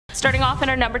Starting off in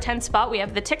our number 10 spot, we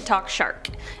have the TikTok shark.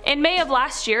 In May of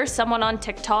last year, someone on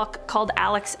TikTok called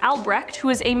Alex Albrecht, who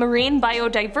is a marine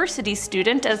biodiversity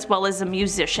student as well as a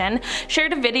musician,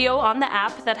 shared a video on the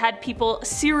app that had people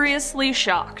seriously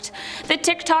shocked. The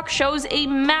TikTok shows a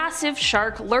massive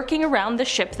shark lurking around the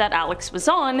ship that Alex was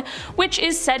on, which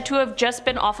is said to have just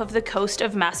been off of the coast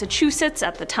of Massachusetts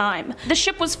at the time. The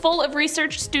ship was full of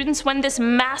research students when this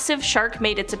massive shark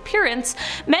made its appearance,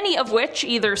 many of which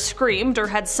either screamed or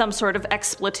had some sort of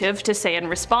expletive to say in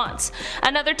response.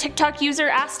 Another TikTok user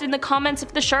asked in the comments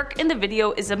if the shark in the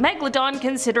video is a megalodon,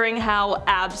 considering how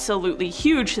absolutely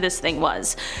huge this thing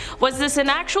was. Was this an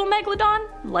actual megalodon?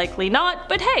 Likely not,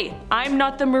 but hey, I'm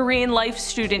not the marine life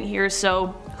student here, so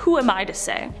who am I to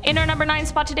say? In our number 9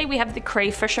 spot today, we have the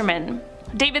cray fisherman.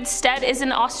 David Stead is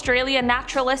an Australian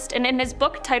naturalist, and in his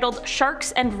book titled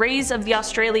Sharks and Rays of the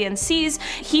Australian Seas,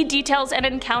 he details an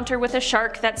encounter with a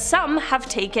shark that some have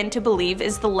taken to believe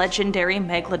is the legendary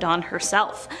Megalodon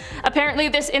herself. Apparently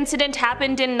this incident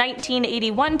happened in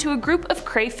 1981 to a group of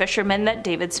cray fishermen that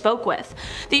David spoke with.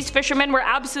 These fishermen were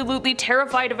absolutely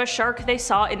terrified of a shark they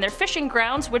saw in their fishing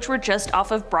grounds, which were just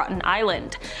off of Broughton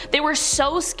Island. They were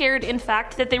so scared, in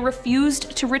fact, that they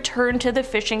refused to return to the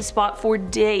fishing spot for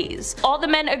days. All the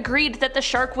men agreed that the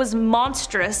shark was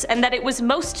monstrous and that it was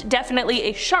most definitely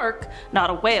a shark,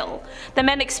 not a whale. The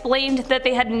men explained that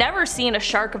they had never seen a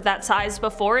shark of that size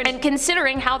before, and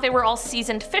considering how they were all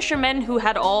seasoned fishermen who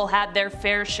had all had their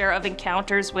fair share of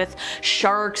encounters with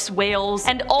sharks, whales,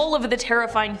 and all of the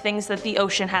terrifying things that the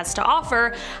ocean has to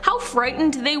offer, how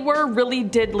frightened they were really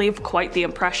did leave quite the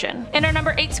impression. In our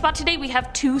number 8 spot today, we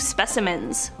have 2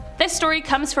 specimens. This story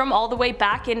comes from all the way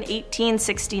back in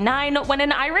 1869 when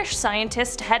an Irish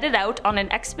scientist headed out on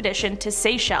an expedition to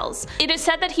Seychelles. It is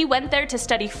said that he went there to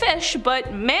study fish,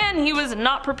 but man, he was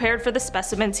not prepared for the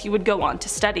specimens he would go on to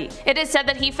study. It is said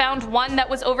that he found one that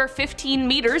was over 15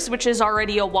 meters, which is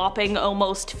already a whopping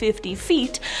almost 50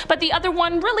 feet, but the other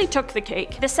one really took the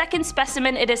cake. The second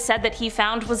specimen it is said that he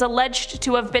found was alleged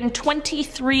to have been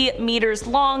 23 meters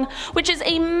long, which is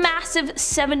a massive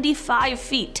 75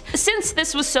 feet. Since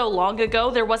this was so long ago,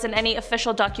 there wasn't any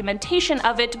official documentation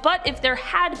of it, but if there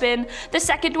had been, the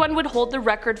second one would hold the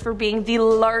record for being the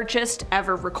largest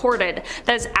ever recorded.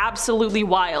 That is absolutely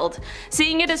wild.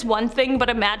 Seeing it is one thing, but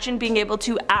imagine being able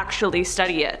to actually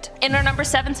study it. In our number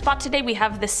 7 spot today, we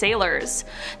have the sailors.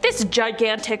 This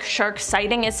gigantic shark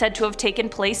sighting is said to have taken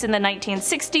place in the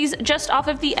 1960s just off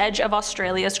of the edge of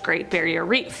Australia's Great Barrier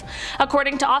Reef.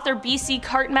 According to author B.C.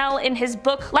 Cartmel in his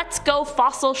book Let's Go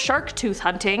Fossil Shark Tooth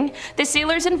Hunting, the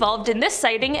sailors involved in this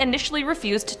sighting initially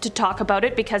refused to talk about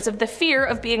it because of the fear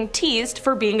of being teased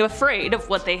for being afraid of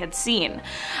what they had seen.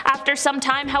 After some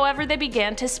time, however, they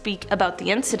began to speak about the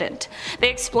incident.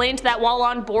 They explained that while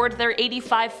on board their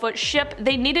 85-foot ship,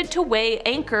 they needed to weigh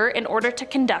anchor in order to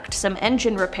conduct some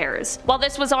engine repairs. While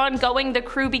this was ongoing, the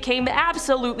crew became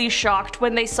absolutely shocked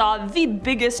when they saw the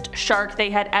biggest shark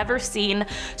they had ever seen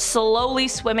slowly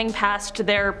swimming past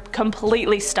their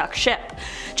completely stuck ship.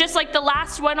 Just like the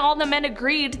last one, all the men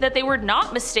agreed that they were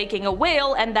not mistaking a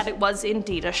whale and that it was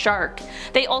indeed a shark.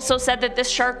 They also said that this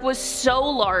shark was so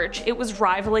large it was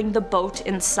rivaling the boat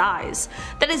in size.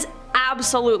 That is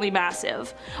absolutely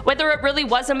massive. Whether it really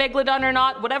was a megalodon or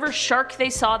not, whatever shark they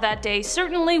saw that day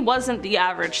certainly wasn't the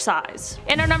average size.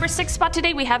 In our number 6 spot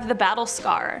today, we have the battle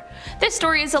scar. This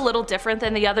story is a little different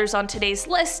than the others on today's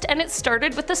list, and it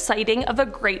started with the sighting of a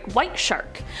great white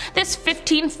shark. This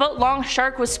 15-foot long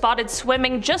shark was spotted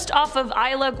swimming just off of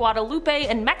Isla Guadalupe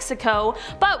in Mexico,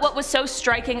 but what was so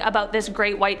striking about this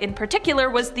great white in particular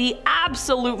was the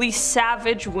absolutely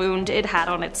savage wound it had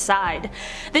on its side.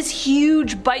 This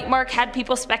huge bite mark had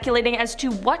people speculating as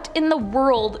to what in the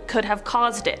world could have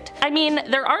caused it. I mean,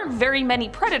 there aren't very many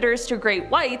predators to great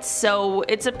whites, so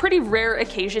it's a pretty rare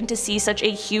occasion to see such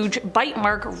a huge bite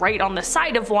mark right on the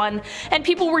side of one, and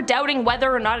people were doubting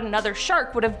whether or not another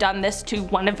shark would have done this to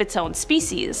one of its own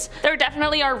species. There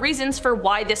definitely are reasons for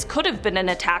why this could have been an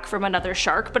attack from another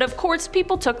shark, but of course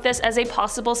people took this as a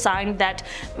possible sign that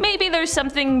maybe there's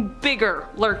something bigger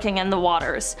lurking in the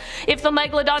waters. If the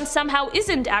Megalodon somehow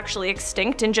isn't actually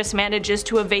extinct and just manages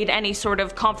to evade any sort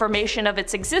of confirmation of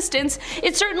its existence,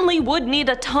 it certainly would need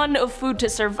a ton of food to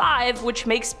survive, which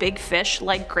makes big fish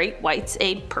like great whites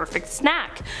a perfect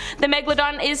snack. The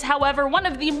Megalodon is, however, one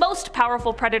of the most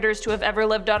powerful predators to have ever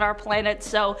lived on our planet,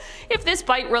 so if this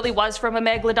bite really was from a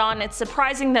Megalodon, it's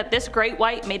surprising that this great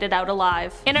white made it out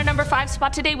alive. In our number 5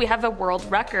 spot today, we have a world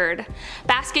record.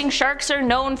 Basking sharks are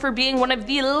known for being one of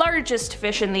the largest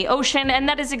fish in the ocean, and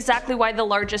that is exactly why the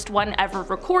largest one ever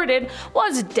recorded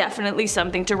was definitely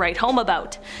something to write home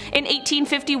about. In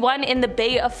 1851, in the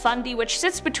Bay of Fundy, which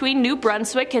sits between New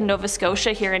Brunswick and Nova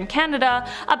Scotia here in Canada,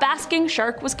 a basking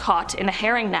shark was caught in a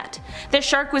herring net. This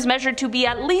shark was measured to be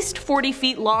at least 40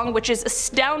 feet long, which is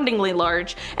astoundingly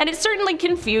large, and it certainly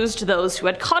confused those who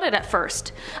had caught it at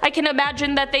first. I can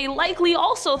imagine that they likely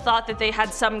also thought that they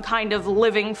had some kind of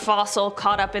living fossil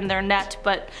caught up in their net,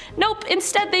 but nope,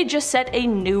 instead they just set a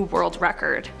new world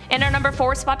record. In our number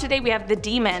 4 spot today we have the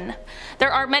demon.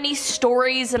 There are many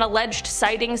stories and alleged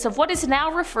sightings of what is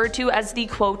now referred to as the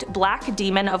quote Black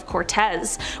Demon of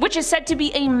Cortez, which is said to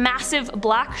be a massive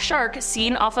black shark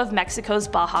seen off of Mexico's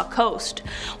Baja coast.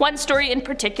 One story in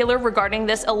particular regarding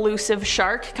this elusive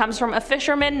shark comes from a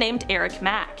fisherman named Eric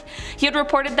Mack. He had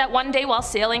reported that one day while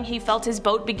sailing he felt his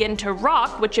boat begin to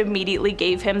rock, which immediately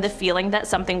gave him the feeling that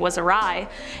something was awry.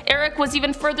 Eric was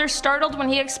even further startled when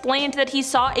he explained that he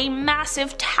saw a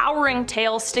massive towering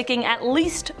tail sticking at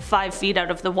least 5 feet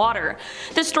out of the water.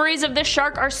 The stories of this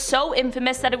shark are so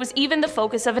infamous that it was even the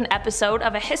focus of an episode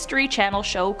of a History Channel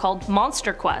show called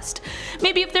Monster Quest.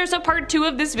 Maybe if there's a part 2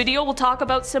 of this video we'll talk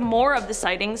about some more of the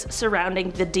sightings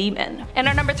surrounding the demon. In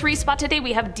our number 3 spot today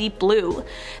we have Deep Blue.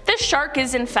 This shark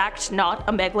is in fact not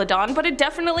a megalodon, but it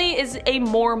definitely is a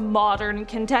more modern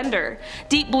contender.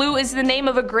 Deep Blue is the name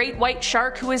of a great white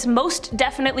shark who is most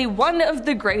definitely one of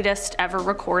the greatest ever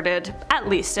recorded, at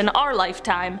least in our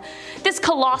lifetime. This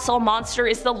colossal monster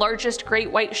is the largest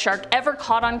great white shark ever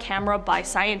caught on camera by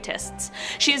scientists.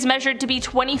 She is measured to be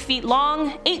 20 feet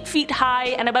long, 8 feet high,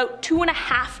 and about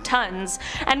 2.5 tons,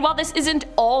 and while this isn't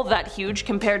all that huge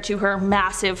compared to her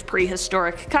massive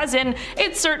prehistoric cousin,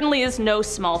 it certainly is no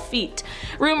small feat.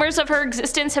 Rumors of her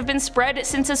existence have been spread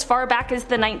since as far back as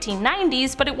the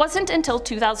 1990s, but it wasn't until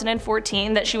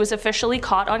 2014 that she was officially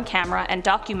caught on camera and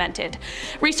documented.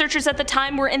 Researchers at the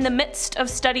time were in the midst of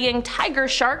studying tiger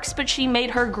sharks, but she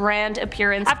made her grand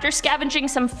appearance after scavenging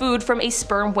some food from a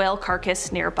sperm whale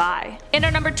carcass nearby. In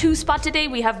our number 2 spot today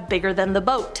we have Bigger Than the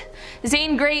Boat.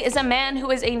 Zane Grey is a man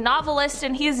who is a novelist,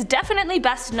 and he is definitely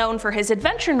best known for his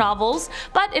adventure novels,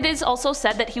 but it is also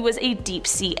said that he was a deep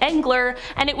sea angler,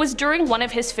 and it was during one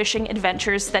of his fishing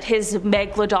adventures that his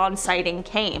Megalodon sighting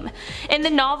came. In the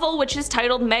novel, which is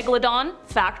titled Megalodon,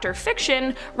 Fact or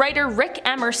Fiction, writer Rick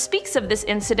Emmer speaks of this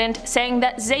incident, saying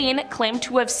that Zane claimed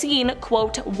to have seen,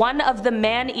 quote, one of the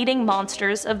man-eating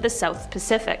monsters of the South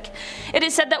Pacific. It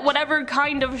is said that whatever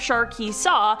kind of shark he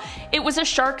saw, it was a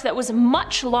shark that was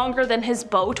much longer than his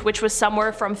boat, which was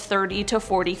somewhere from 30 to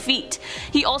 40 feet.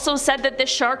 He also said that this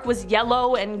shark was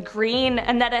yellow and green,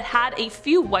 and that it had a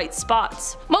few white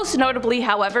spots. Most notably,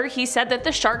 however, he said that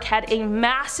the shark had a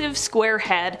massive square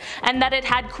head, and that it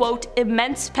had, quote,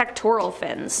 immense pectoral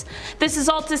fins. This is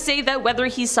all to say that whether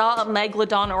he saw a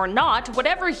megalodon or not,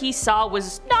 whatever he saw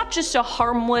was not just a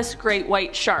harmless great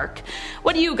white shark.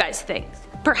 What do you guys think?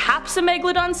 Perhaps a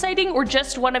megalodon sighting, or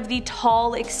just one of the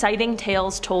tall, exciting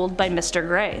tales told by Mr.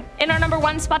 Grey? In our number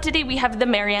 1 spot today we have the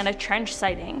Mariana Trench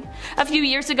sighting. A few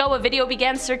years ago a video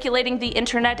began circulating the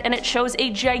internet, and it shows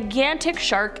a gigantic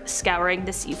shark scouring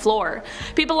the seafloor.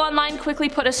 People online quickly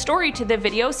put a story to the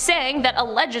video saying that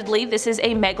allegedly this is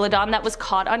a megalodon that was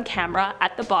caught on camera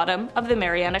at the bottom of the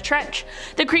Mariana Trench.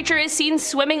 The creature is seen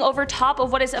swimming over top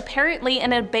of what is apparently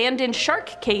an abandoned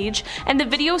shark cage, and the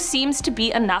video seems to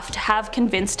be enough to have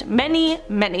convinced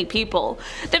many people.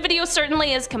 The video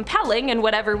certainly is compelling, and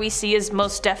whatever we see is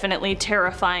most definitely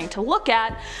terrifying to look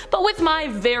at, but with my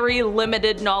very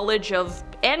limited knowledge of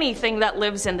anything that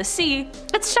lives in the sea,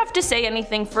 it's tough to say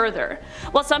anything further.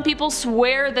 While some people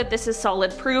swear that this is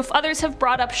solid proof, others have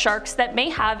brought up sharks that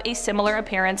may have a similar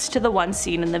appearance to the one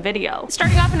seen in the video.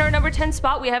 Starting off in our number 10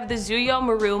 spot we have the Zuyo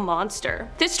Maru monster.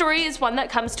 This story is one that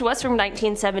comes to us from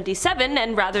 1977,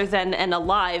 and rather than an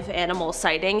alive animal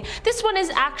sighting, this one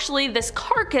is actually this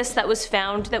carcass that was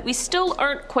found that we still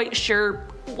aren't quite sure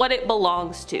what it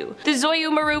belongs to. The Zuyo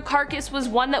Maru carcass was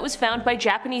one that was found by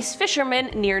Japanese fishermen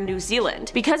near New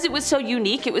Zealand. Because it was so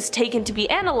unique, it was taken to be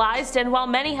analyzed, and while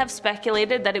many have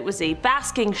speculated that it was a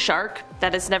basking shark,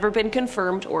 that has never been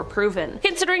confirmed or proven.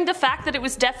 Considering the fact that it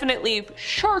was definitely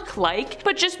shark-like,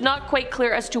 but just not quite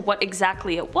clear as to what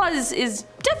exactly it was, is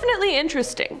definitely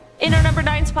interesting. In our number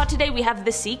 9 spot today we have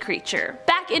the sea creature.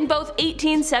 Back in both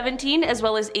 1817 as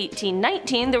well as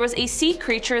 1819 there was a sea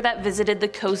creature that visited the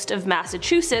coast of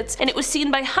Massachusetts Massachusetts, and it was seen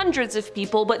by hundreds of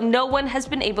people, but no one has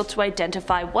been able to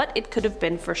identify what it could have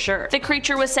been for sure. The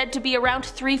creature was said to be around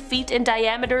 3 feet in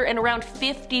diameter and around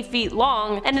 50 feet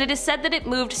long, and it is said that it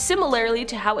moved similarly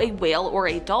to how a whale or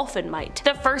a dolphin might.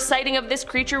 The first sighting of this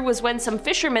creature was when some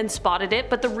fishermen spotted it,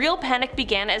 but the real panic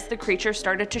began as the creature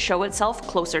started to show itself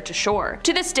closer to shore.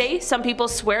 To this day, some people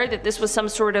swear that this was some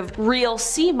sort of real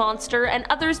sea monster, and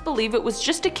others believe it was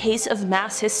just a case of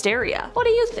mass hysteria. What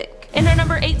do you think? In our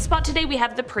number 8 spot today, we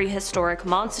have the prehistoric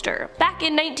monster. Back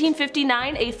in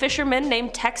 1959, a fisherman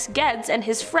named Tex Geddes and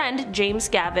his friend James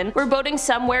Gavin were boating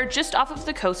somewhere just off of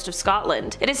the coast of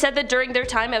Scotland. It is said that during their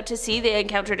time out to sea, they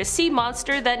encountered a sea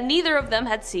monster that neither of them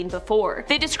had seen before.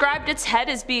 They described its head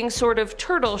as being sort of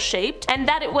turtle-shaped, and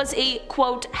that it was a,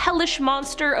 quote, hellish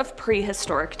monster of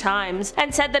prehistoric times,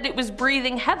 and said that it was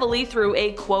breathing heavily through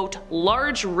a, quote,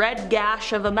 large red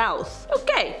gash of a mouth.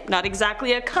 Okay, not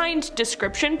exactly a kind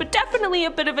description, but definitely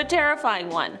a bit of a terrifying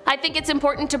one. I think it's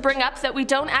important to bring up that we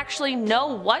don't actually know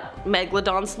what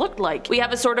megalodons looked like. We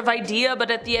have a sort of idea,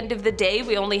 but at the end of the day,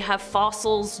 we only have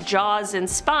fossils, jaws, and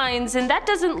spines, and that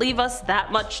doesn't leave us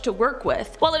that much to work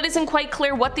with. While it isn't quite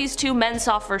clear what these two men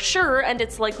saw for sure, and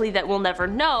it's likely that we'll never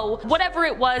know, whatever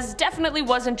it was definitely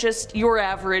wasn't just your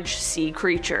average sea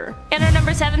creature. In our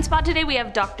number 7 spot today, we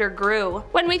have Dr. Gru.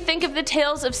 When we think of the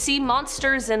tales of sea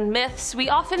monsters and myths, we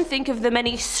often think of the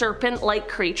many serpent-like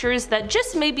creatures that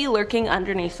just may be lurking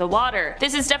underneath the water.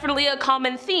 This is definitely a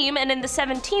common theme, and in the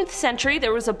 17th century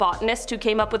there was a botanist who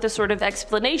came up with a sort of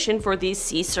explanation for these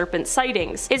sea serpent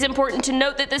sightings. It's important to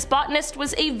note that this botanist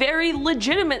was a very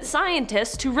legitimate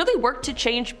scientist who really worked to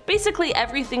change basically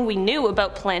everything we knew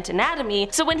about plant anatomy,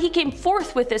 so when he came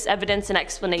forth with this evidence and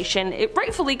explanation, it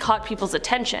rightfully caught people's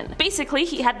attention. Basically,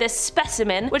 he had this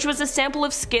specimen, which was a sample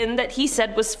of skin that he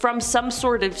said was from some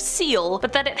sort of seal,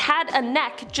 but that it had a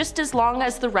neck just as long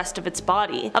as the rest of its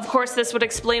body. Of course, this would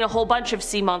explain a whole bunch of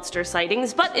sea monster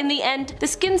sightings, but in the end, the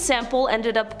skin sample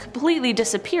ended up completely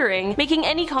disappearing, making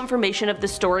any confirmation of the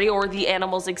story or the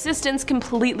animal's existence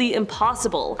completely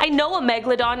impossible. I know a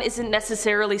megalodon isn't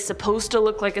necessarily supposed to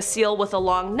look like a seal with a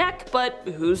long neck, but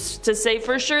who's to say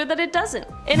for sure that it doesn't?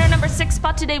 In our number 6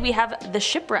 spot today, we have the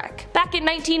shipwreck. Back in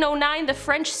 1909, the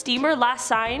French steamer La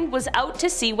Seine was out to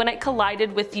sea when it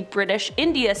collided with the British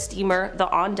India steamer the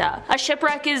Onda. A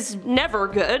shipwreck is never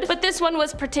good, but this one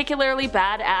was particularly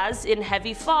bad as, in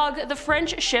heavy fog, the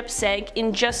French ship sank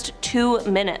in just 2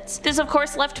 minutes. This of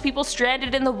course left people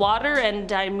stranded in the water,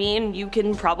 and I mean, you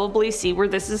can probably see where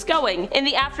this is going. In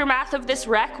the aftermath of this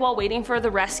wreck, while waiting for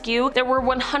the rescue, there were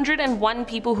 101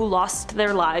 people who lost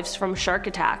their lives from shark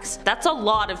attacks. That's a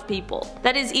lot of people.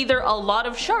 That is either a lot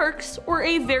of sharks or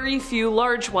a very few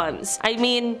large ones. I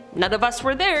mean, none of us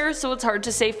were there, so it's hard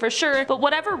to say for sure, but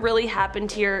whatever really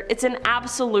happened here, it's an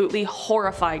absolutely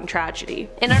horrifying tragedy.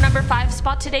 In our number 5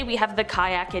 spot today, we have the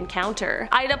kayak encounter.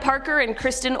 Ida Parker and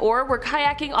Kristen Orr were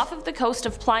kayaking off of the coast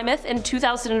of Plymouth in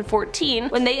 2014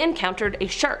 when they encountered a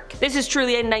shark. This is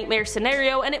truly a nightmare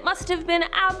scenario, and it must have been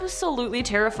absolutely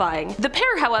terrifying. The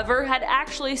pair, however, had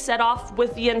actually set off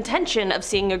with the intention of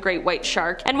seeing a great white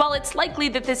shark, and while it's likely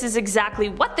that this is exactly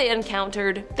what they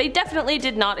encountered, they definitely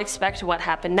did not expect what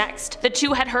happened next. The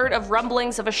two had heard of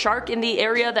rumblings of a shark in the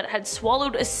area that had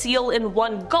swallowed a seal in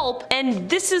one gulp, and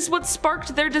this is what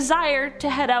sparked their desire to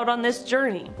head out on this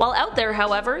journey. While out there,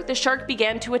 however, the shark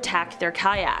began to attack their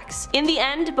kayaks. In the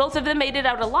end, both of them made it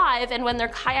out alive, and when their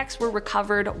kayaks were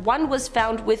recovered, one was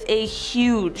found with a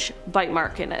huge bite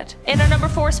mark in it. In our number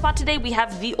 4 spot today, we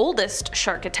have the oldest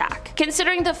shark attack.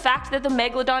 Considering the fact that the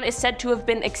megalodon is said to have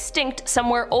been extinct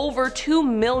somewhere over 2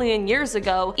 million years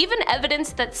ago, even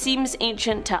evidence that seems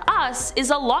ancient to us is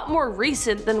a lot more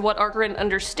recent than what our current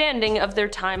understanding of their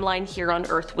timeline here on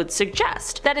Earth would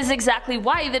suggest. That is exactly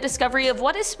why the discovery of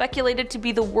what is speculated to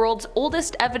be the world's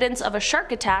oldest evidence of a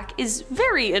shark attack is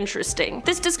very interesting.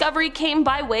 This discovery came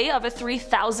by way of a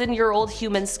 3,000-year-old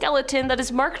human skeleton that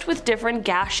is marked with different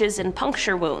gashes and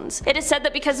puncture wounds. It is said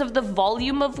that because of the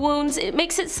volume of wounds, it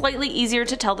makes it slightly easier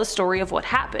to tell the story of what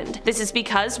happened. This is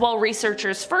because while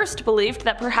researchers first believed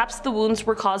that perhaps the wounds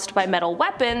were caused by metal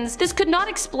weapons, this could not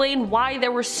explain why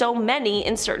there were so many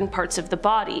in certain parts of the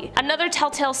body. Another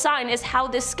telltale sign is how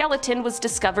this skeleton was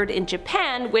discovered in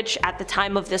Japan, which at the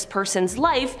time of this person's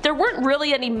life, there weren't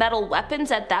really any metal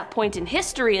weapons at that point in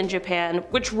history in Japan,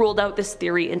 which ruled out this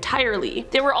theory entirely.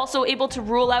 They were also able to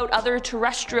rule out other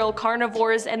terrestrial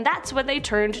carnivores, and that's when they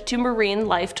turned to marine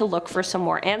life to look for some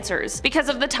more answers. Because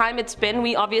of the time it's been,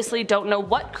 we obviously don't know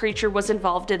what creature was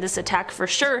involved in this attack for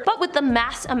sure, but with the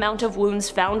mass amount of wounds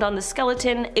found on the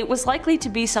skeleton, it was likely to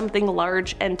be something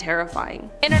large and terrifying.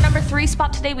 In our number 3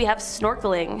 spot today, we have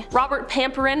snorkeling. Robert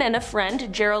Pamperin and a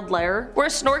friend, Gerald Lehrer, were were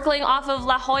snorkeling off of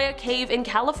La Jolla Cave in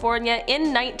California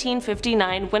in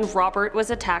 1959 when Robert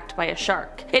was attacked by a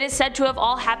shark. It is said to have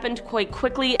all happened quite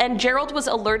quickly, and Gerald was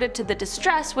alerted to the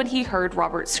distress when he heard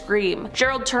Robert scream.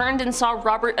 Gerald turned and saw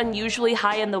Robert unusually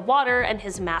high in the water and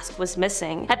his mask was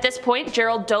missing. At this point,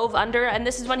 Gerald dove under, and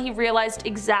this is when he realized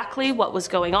exactly what was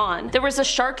going on. There was a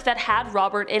shark that had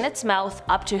Robert in its mouth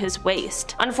up to his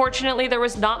waist. Unfortunately, there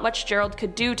was not much Gerald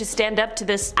could do to stand up to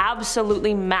this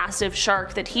absolutely massive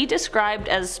shark that he described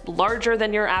as larger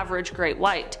than your average great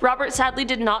white. Robert sadly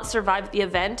did not survive the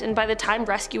event, and by the time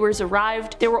rescuers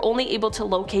arrived, they were only able to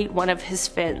locate one of his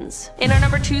fins. In our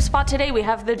number 2 spot today, we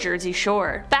have the Jersey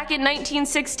Shore. Back in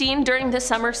 1916, during the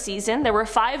summer season, there were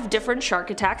 5 different shark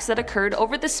attacks that occurred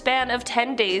over the span of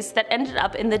 10 days that ended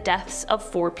up in the deaths of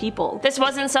 4 people. This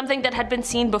wasn't something that had been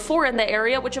seen before in the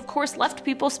area, which of course left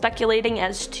people speculating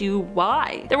as to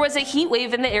why. There was a heat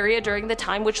wave in the area during the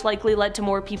time, which likely led to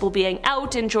more people being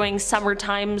out enjoying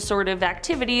summertime sort of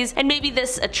activities, and maybe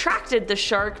this attracted the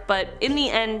shark, but in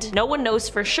the end no one knows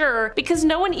for sure because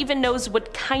no one even knows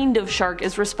what kind of shark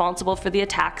is responsible for the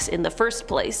attacks in the first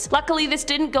place. Luckily, this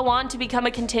didn't go on to become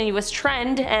a continuous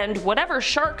trend, and whatever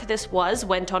shark this was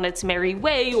went on its merry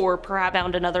way, or perhaps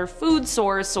found another food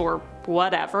source or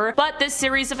whatever, but this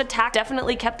series of attacks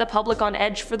definitely kept the public on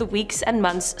edge for the weeks and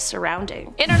months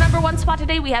surrounding. In our number 1 spot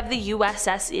today, we have the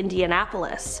USS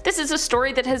Indianapolis. This is a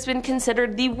story that has been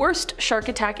considered the worst shark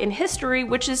attack in history,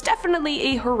 which is definitely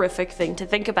a horrific thing to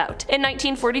think about. In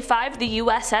 1945, the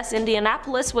USS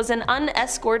Indianapolis was an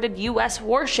unescorted US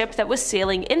warship that was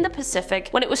sailing in the Pacific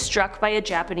when it was struck by a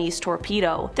Japanese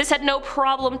torpedo. This had no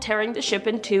problem tearing the ship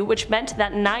in two, which meant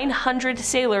that 900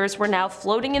 sailors were now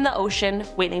floating in the ocean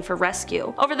waiting for rescue.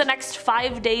 Over the next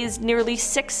 5 days, nearly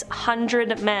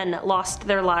 600 men lost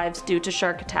their lives due to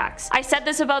shark attacks. I said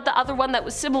this about the other one that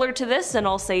was similar to this, and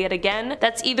I'll say it again.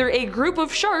 That's either a group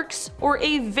of sharks or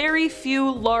a very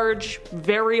few large,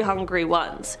 very hungry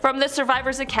ones. From the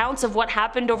survivors' accounts of what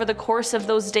happened over the course of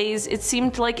those days, it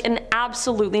seemed like an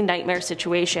absolutely nightmare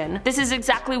situation. This is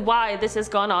exactly why this has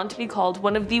gone on to be called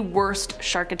one of the worst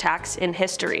shark attacks in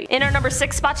history. In our number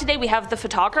 6 spot today, we have the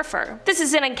photographer. This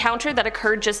is an encounter that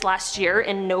occurred just last year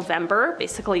in November,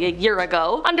 basically a year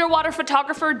ago. Underwater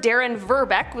photographer Darren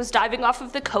Verbeck was diving off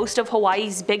of the coast of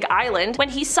Hawaii's Big Island when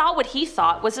he saw what he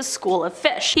thought was a school of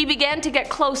fish. He began to get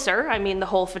closer, I mean the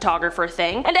whole photographer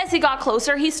thing, and as he got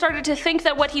closer he started to think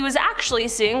that what he was actually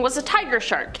seeing was a tiger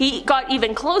shark. He got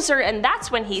even closer, and that's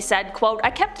when he said, quote,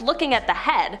 "I kept looking at the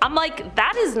head. I'm like,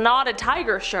 that is not a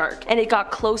tiger shark." And it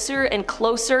got closer and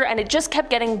closer, and it just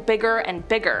kept getting bigger and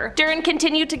bigger. Darren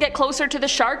continued to get closer to the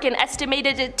shark and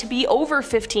estimated it to be over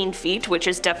 15 feet, which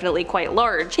is definitely quite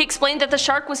large. He explained that the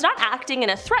shark was not acting in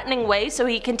a threatening way, so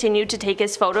he continued to take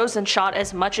his photos and shot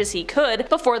as much as he could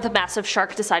before the massive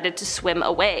shark decided to swim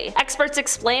away. Experts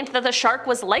explained that the shark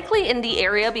was likely in the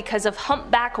area because of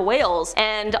humpback whales,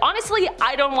 and honestly,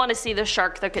 I don't want to see the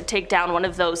shark that could take down one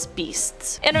of those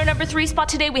beasts. In our number 3 spot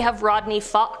today, we have Rodney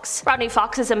Fox. Rodney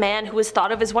Fox is a man who is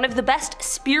thought of as one of the best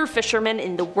spear fishermen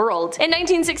in the world. In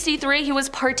 1963, he was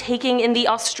partaking in the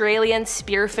Australian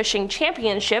Spearfishing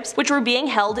Championships, which were being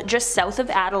held just south of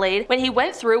Adelaide, when he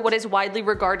went through what is widely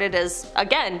regarded as,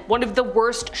 again, one of the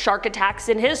worst shark attacks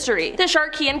in history. The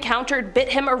shark he encountered bit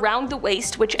him around the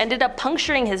waist, which ended up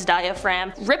puncturing his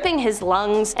diaphragm, ripping his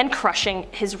lungs, and crushing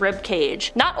his rib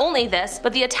cage. Not only this,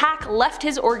 but the attack left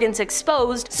his organs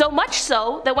exposed, so much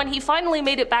so that when he finally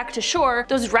made it back to shore,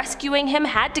 those rescuing him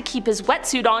had to keep his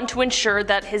wetsuit on to ensure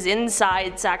that his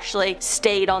insides actually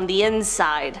stayed on the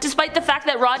inside. Despite the fact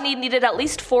that Rodney needed at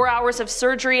least 4 hours of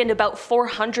surgery and about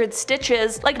 400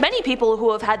 stitches, like many people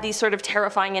who have had these sort of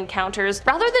terrifying encounters,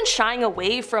 rather than shying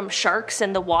away from sharks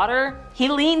and the water, he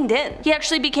leaned in. He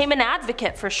actually became an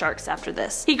advocate for sharks after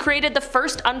this. He created the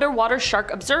first underwater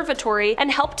shark observatory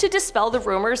and helped to dispel the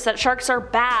rumors that sharks are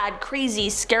bad, crazy,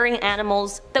 scary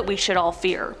animals that we should all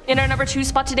fear. In our number 2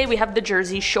 spot today, we have the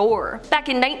Jersey Shore. Back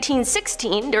in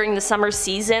 1916, during the summer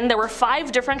season, there were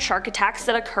 5 different shark attacks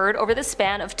that occurred over the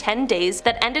span of 10 days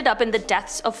that ended up in the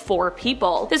deaths of 4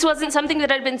 people. This wasn't something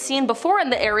that had been seen before in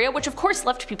the area, which of course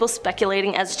left people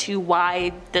speculating as to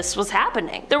why this was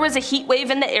happening. There was a heat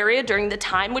wave in the area during the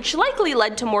time, which likely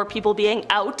led to more people being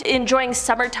out enjoying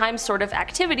summertime sort of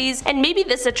activities, and maybe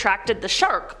this attracted the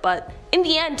shark, but In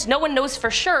the end, no one knows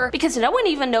for sure because no one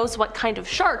even knows what kind of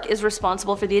shark is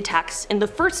responsible for the attacks in the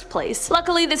first place.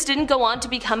 Luckily, this didn't go on to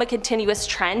become a continuous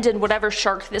trend, and whatever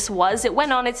shark this was, it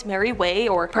went on its merry way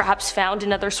or perhaps found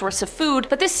another source of food,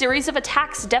 but this series of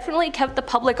attacks definitely kept the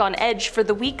public on edge for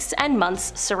the weeks and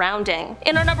months surrounding.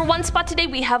 In our number 1 spot today,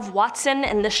 we have Watson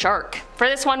and the shark. For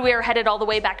this one, we are headed all the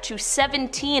way back to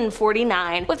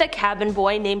 1749 with a cabin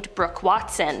boy named Brooke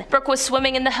Watson. Brooke was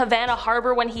swimming in the Havana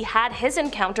harbor when he had his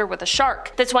encounter with a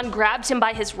shark. This one grabbed him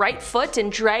by his right foot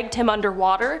and dragged him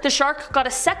underwater. The shark got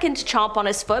a second chomp on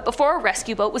his foot before a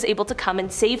rescue boat was able to come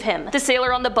and save him. The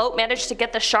sailor on the boat managed to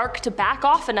get the shark to back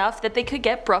off enough that they could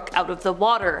get Brooke out of the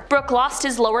water. Brooke lost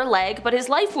his lower leg, but his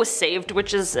life was saved,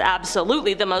 which is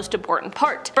absolutely the most important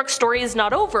part. Brooke's story is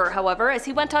not over, however, as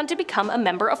he went on to become a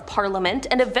member of Parliament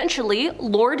and eventually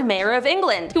Lord Mayor of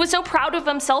England. He was so proud of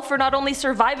himself for not only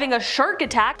surviving a shark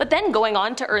attack, but then going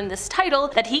on to earn this title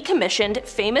that he commissioned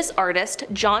famous artist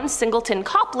John Singleton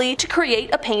Copley to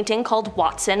create a painting called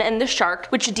Watson and the Shark,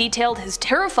 which detailed his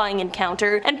terrifying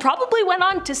encounter and probably went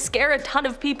on to scare a ton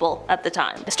of people at the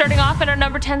time. Starting off in our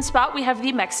number 10 spot, we have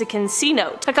the Mexican sea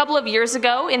note. A couple of years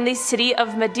ago, in the city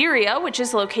of Madera, which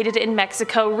is located in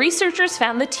Mexico, researchers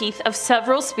found the teeth of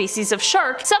several species of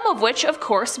shark, some of which of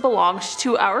course belonged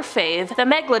to our fave, the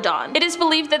Megalodon. It is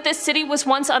believed that this city was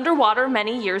once underwater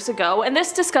many years ago, and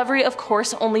this discovery of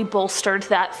course only bolstered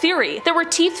that theory. There were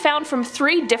teeth found from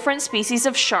 3 different species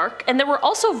of shark, and there were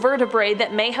also vertebrae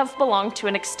that may have belonged to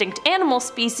an extinct animal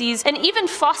species, and even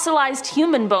fossilized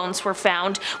human bones were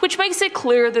found, which makes it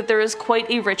clear that there is quite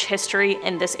a rich history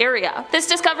in this area. This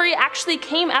discovery actually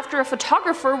came after a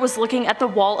photographer was looking at the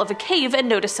wall of a cave and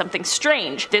noticed something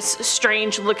strange. This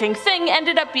strange looking thing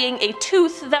ended up being a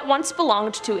tooth that once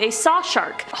belonged to a saw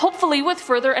shark. Hopefully with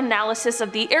further analysis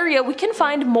of the area we can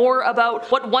find more about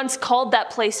what once called that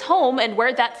place home and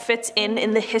where that fits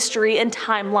in the history and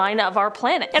timeline of our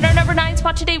planet. In our number 9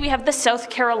 spot today we have the South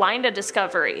Carolina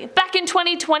discovery. Back in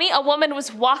 2020, a woman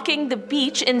was walking the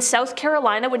beach in South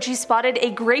Carolina when she spotted a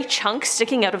gray chunk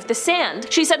sticking out of the sand.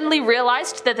 She suddenly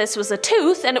realized that this was a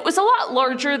tooth, and it was a lot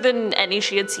larger than any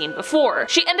she had seen before.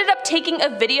 She ended up taking a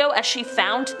video as she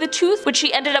found the tooth, which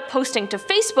she ended up posting to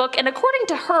Facebook, and according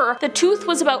to her, the tooth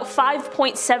was about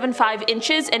 5.75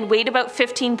 inches and weighed about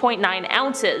 15.9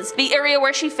 ounces. The area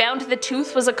where she found the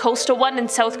tooth was a coastal one in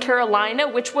South Carolina,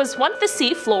 which was once the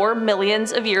sea floor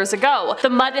millions of years ago. The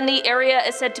mud in the area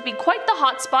is said to be quite the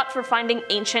hotspot for finding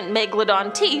ancient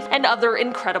Megalodon teeth and other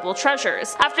incredible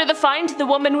treasures. After the find, the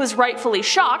woman was rightfully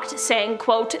shocked, saying,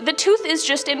 quote, "The tooth is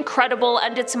just incredible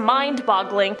and it's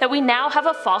mind-boggling that we now have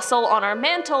a fossil on our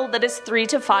mantle that is 3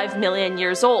 to 5 million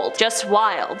years old. Just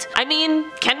wild." I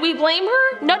mean, can we blame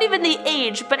her? Not even the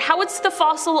age, but how it's the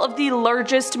fossil of the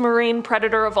largest marine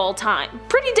predator of all time.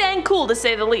 Pretty dang cool to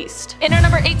say the least. In our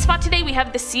number 8 spot today we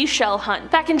have the seashell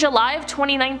hunt. Back in July of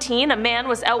 2019, a man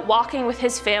was out walking with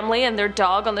his family and their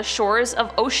dog on the shores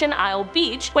of Ocean Isle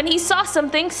Beach when he saw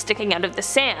something sticking out of the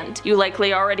sand. You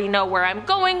likely already know where I'm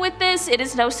going with this. It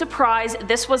is no surprise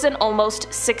this was an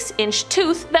almost 6-inch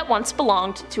tooth that once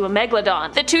belonged to a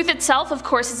Megalodon. The tooth itself of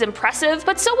course is impressive,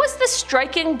 but so was the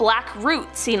striking black root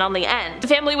seen on the end. The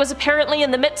family was apparently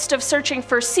in the midst of searching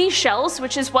for seashells,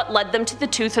 which is what led them to the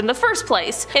tooth in the first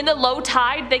place. In the low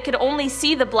tide they could only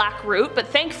see the black root, but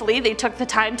thankfully they took the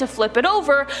time to flip it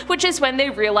over, which is when they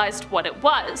realized what it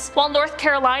was. While North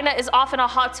Carolina is often a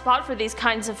hotspot for these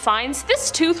kinds of finds,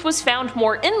 this tooth was found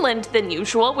more inland than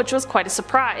usual, which was quite a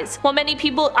surprise. While many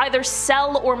people either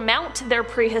sell or mount their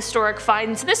prehistoric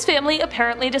finds, this family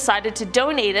apparently decided to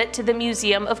donate it to the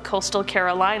Museum of Coastal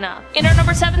Carolina. In our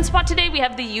number 7 spot today we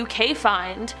have the UK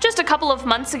find. Just a couple of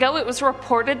months ago it was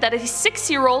reported that a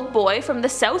 6-year-old boy from the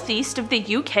southeast of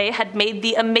the UK had made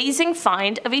the amazing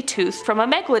find of a tooth from a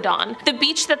Megalodon. The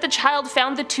beach that the child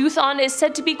found the tooth on is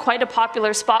said to be quite a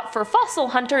popular spot for fossil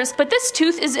hunters, but this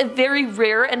tooth is a very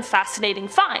rare and fascinating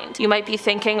find. You might be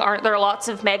thinking, aren't there lots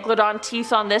of Megalodon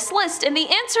teeth on this list? And the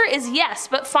answer is yes,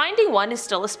 but finding one is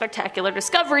still a spectacular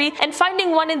discovery, and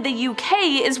finding one in the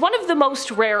UK is one of the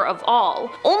most rare of all.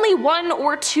 Only 1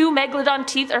 or 2 Megalodon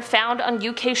teeth are found on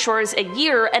UK shores a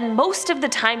year, and most of the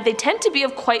time they tend to be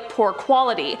of quite poor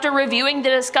quality. After reviewing the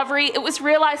discovery, it was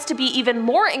realized to be even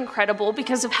more incredible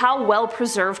because of how well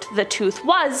preserved the tooth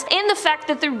was, and the fact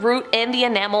that the root and the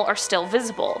enamel are still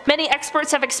visible. Many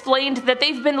experts have explained that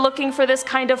they've been looking for this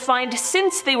kind of find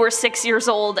since they were 6 years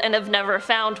old and have never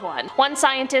found one. One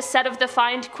scientist said of the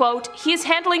find, quote, "He is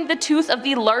handling the tooth of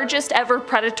the largest ever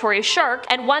predatory shark,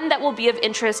 and one that will be of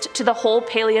interest to the whole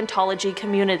paleontology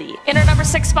community." In our number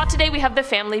 6 spot today we have the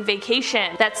family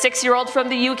vacation. That 6-year-old from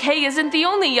the UK isn't the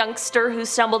only youngster who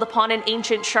stumbled upon an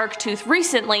ancient shark tooth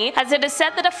recently, as it it is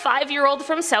said that a 5-year-old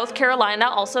from South Carolina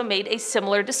also made a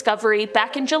similar discovery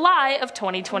back in July of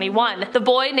 2021. The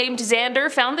boy named Xander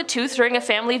found the tooth during a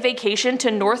family vacation to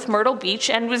North Myrtle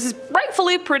Beach and was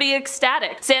rightfully pretty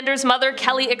ecstatic. Xander's mother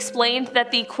Kelly explained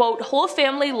that the quote, whole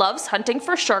family loves hunting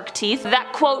for shark teeth,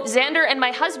 that quote, Xander and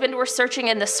my husband were searching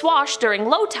in the swash during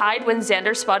low tide when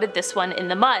Xander spotted this one in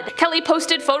the mud. Kelly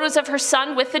posted photos of her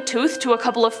son with the tooth to a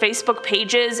couple of Facebook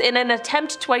pages in an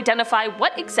attempt to identify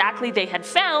what exactly they had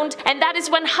found, and that is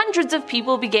when hundreds of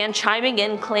people began chiming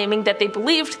in claiming that they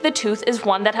believed the tooth is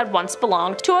one that had once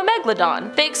belonged to a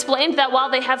megalodon. They explained that while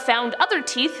they have found other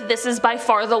teeth, this is by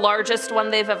far the largest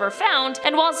one they've ever found,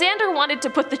 and while Xander wanted to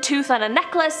put the tooth on a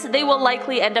necklace, they will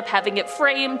likely end up having it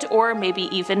framed or maybe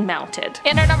even mounted.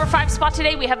 In our number 5 spot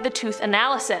today we have the tooth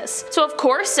analysis. So of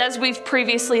course, as we've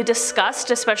previously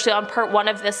discussed, especially on part 1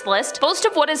 of this list, most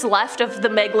of what is left of the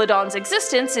megalodon's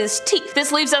existence is teeth.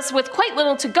 This leaves us with quite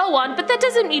little to go on, but that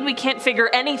doesn't mean we can't figure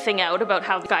anything out about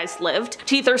how the guys lived.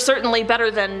 Teeth are certainly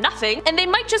better than nothing, and they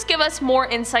might just give us more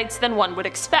insights than one would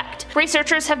expect.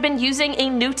 Researchers have been using a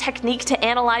new technique to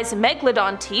analyze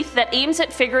megalodon teeth that aims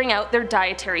at figuring out their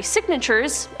dietary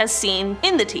signatures, as seen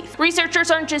in the teeth.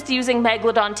 Researchers aren't just using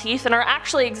megalodon teeth and are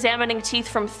actually examining teeth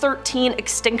from 13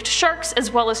 extinct sharks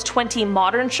as well as 20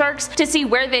 modern sharks to see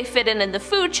where they fit in the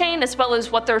food chain as well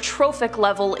as what their trophic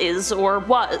level is or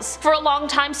was. For a long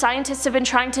time, scientists have been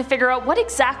trying to figure out what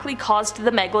exactly caused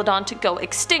the megalodon to go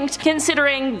extinct,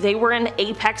 considering they were an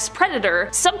apex predator.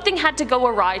 Something had to go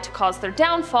awry to cause their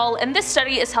downfall, and this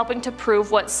study is helping to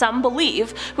prove what some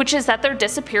believe, which is that their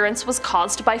disappearance was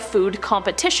caused by food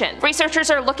competition. Researchers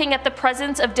are looking at the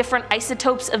presence of different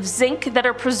isotopes of zinc that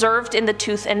are preserved in the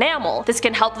tooth enamel. This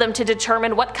can help them to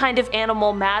determine what kind of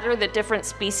animal matter that different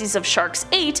species of sharks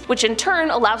ate, which in turn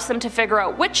allows them to figure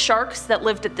out which sharks that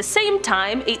lived at the same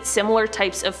time ate similar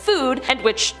types of food and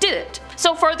which didn't.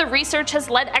 So far, the research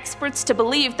has led experts to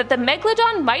believe that the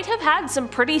megalodon might have had some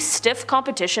pretty stiff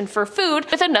competition for food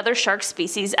with another shark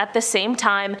species at the same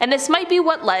time, and this might be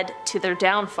what led to their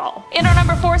downfall. In our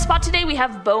number 4 spot today we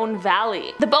have Bone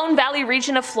Valley. The Bone Valley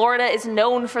region of Florida is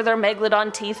known for their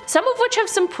megalodon teeth, some of which have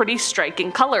some pretty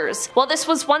striking colors. While this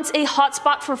was once a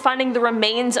hotspot for finding the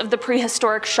remains of the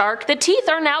prehistoric shark, the teeth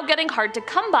are now getting hard to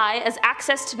come by as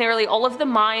access to nearly all of the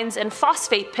mines and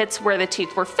phosphate pits where the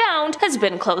teeth were found has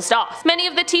been closed off. Many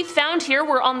of the teeth found here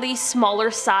were on the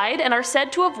smaller side and are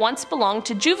said to have once belonged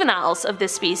to juveniles of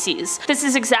this species. This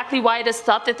is exactly why it is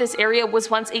thought that this area was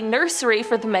once a nursery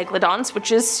for the megalodons,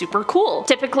 which is super cool.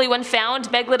 Typically when found,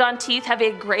 megalodon teeth have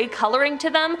a gray coloring to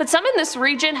them, but some in this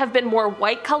region have been more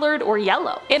white colored or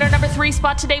yellow. In our number 3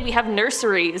 spot today we have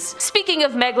nurseries. Speaking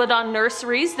of megalodon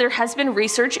nurseries, there has been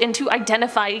research into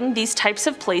identifying these types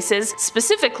of places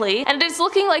specifically, and it is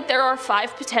looking like there are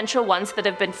 5 potential ones that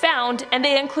have been found, and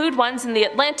they include ones in the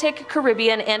Atlantic,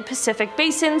 Caribbean, and Pacific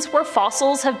basins where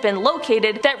fossils have been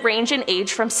located that range in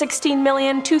age from 16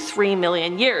 million to 3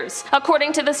 million years.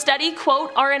 According to the study,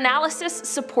 quote, our analysis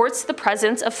supports the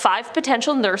presence of 5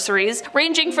 potential nurseries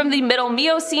ranging from the Middle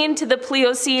Miocene to the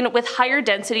Pliocene with higher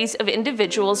densities of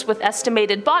individuals with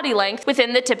estimated body length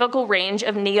within the typical range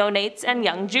of neonates and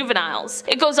young juveniles.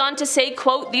 It goes on to say,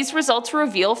 quote, these results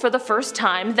reveal for the first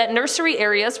time that nursery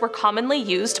areas were commonly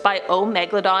used by O.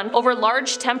 megalodon over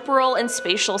large temporal and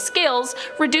spatial scales,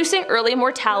 reducing early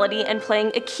mortality and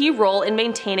playing a key role in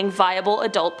maintaining viable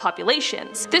adult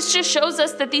populations. This just shows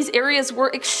us that these areas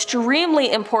were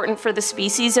extremely important for the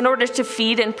species in order to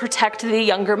feed and protect the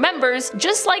younger members,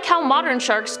 just like how modern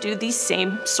sharks do the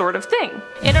same sort of thing.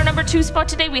 In our number 2 spot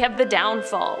today we have the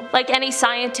downfall. Like any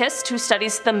scientist who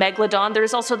studies the megalodon, there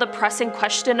is also the pressing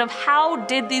question of how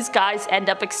did these guys end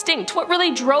up extinct? What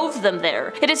really drove them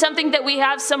there? It is something that we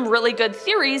have some really good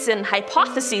theories and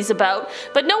hypotheses about,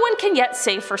 but no one can yet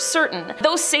say for certain.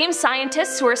 Those same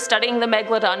scientists who are studying the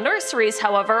megalodon nurseries,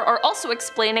 however, are also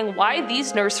explaining why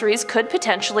these nurseries could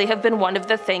potentially have been one of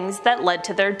the things that led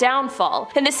to their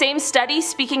downfall. In the same study,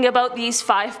 speaking about these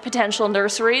 5 potential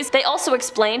nurseries, they also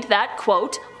explained that,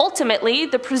 quote, ultimately,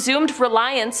 the presumed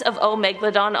reliance of O.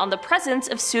 megalodon on the presence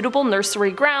of suitable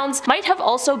nursery grounds might have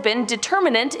also been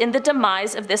determinant in the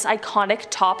demise of this iconic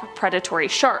top predatory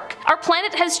shark. Our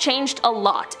planet has changed a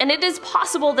lot, and it is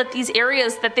possible that these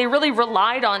areas that they really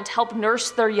relied on to help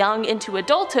nurse their young into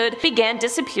adulthood began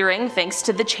disappearing thanks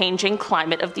to the changing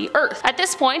climate of the Earth. At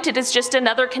this point, it is just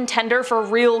another contender for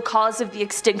real cause of the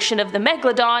extinction of the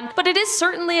megalodon, but it is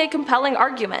certainly a compelling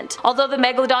argument. Although the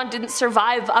megalodon didn't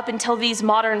survive up until these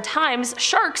modern times,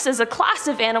 sharks as a class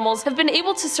of animals have been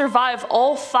able to survive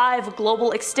all 5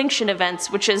 global extinction events,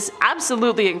 which is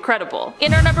absolutely incredible.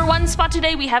 In our number 1 spot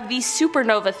today we have the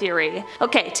supernova theory.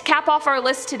 Okay, to cap off our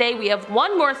list today we have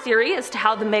one more more theory as to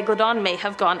how the Megalodon may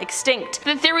have gone extinct.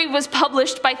 The theory was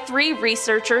published by 3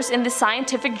 researchers in the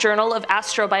Scientific Journal of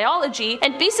Astrobiology,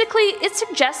 and basically it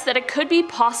suggests that it could be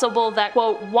possible that,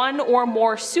 quote, one or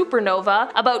more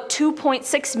supernova about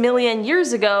 2.6 million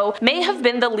years ago may have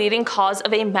been the leading cause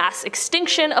of a mass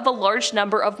extinction of a large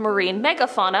number of marine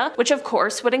megafauna, which of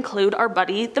course would include our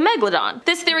buddy the Megalodon.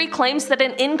 This theory claims that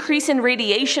an increase in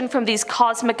radiation from these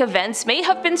cosmic events may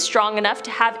have been strong enough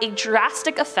to have a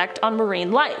drastic effect on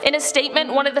marine life. In a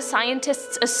statement, one of the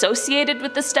scientists associated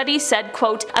with the study said,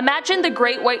 quote, "Imagine the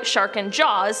great white shark in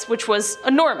Jaws, which was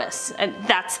enormous, and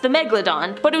that's the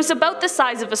Megalodon, but it was about the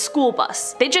size of a school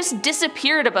bus. They just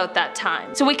disappeared about that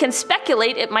time. So we can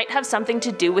speculate it might have something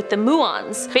to do with the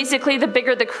muons. Basically, the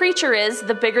bigger the creature is,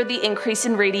 the bigger the increase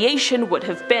in radiation would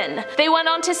have been." They went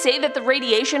on to say that the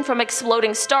radiation from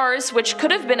exploding stars, which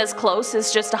could have been as close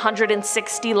as just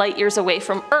 160 light years away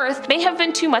from Earth, may have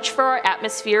been too much for our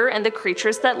atmosphere and the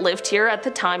creatures that lived here at the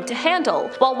time to handle.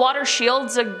 While water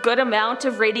shields a good amount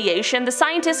of radiation, the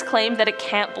scientists claim that it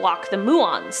can't block the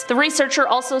muons. The researcher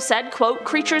also said, quote,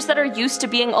 "Creatures that are used to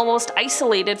being almost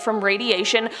isolated from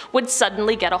radiation would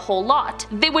suddenly get a whole lot.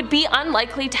 They would be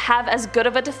unlikely to have as good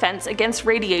of a defense against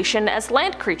radiation as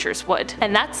land creatures would."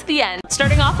 And that's the end.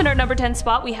 Starting off in our number 10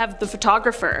 spot, we have the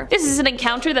photographer. This is an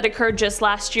encounter that occurred just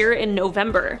last year in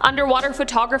November. Underwater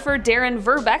photographer Darren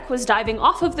Verbeck was diving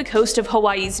off of the coast of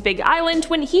Hawaii's Big Island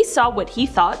when he saw what he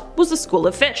thought was a school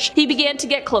of fish. He began to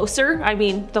get closer, I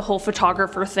mean the whole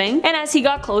photographer thing, and as he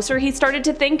got closer he started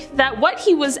to think that what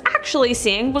he was actually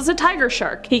seeing was a tiger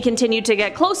shark. He continued to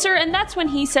get closer, and that's when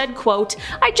he said, quote,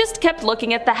 "I just kept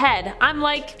looking at the head. I'm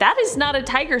like, that is not a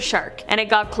tiger shark." And it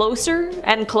got closer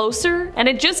and closer, and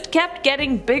it just kept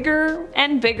getting bigger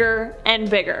and bigger and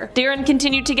bigger. Darren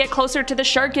continued to get closer to the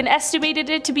shark and estimated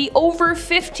it to be over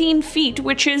 15 feet,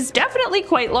 which is definitely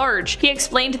quite large. He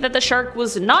explained that the shark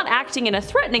was not acting in a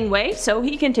threatening way, so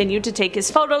he continued to take his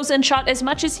photos and shot as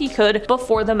much as he could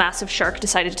before the massive shark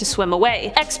decided to swim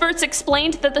away. Experts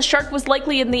explained that the shark was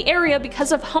likely in the area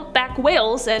because of humpback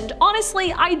whales, and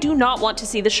honestly, I do not want to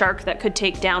see the shark that could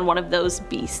take down one of those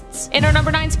beasts. In our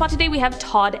number 9 spot today, we have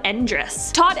Todd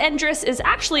Endress. Todd Endress is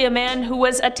actually a man who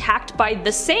was attacked by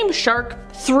the same shark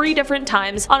 3 different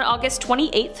times on August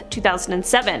 28,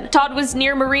 2007. Todd was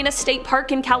near Marina State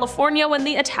Park in California when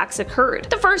the attacks occurred.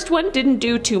 The first one didn't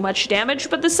do too much damage,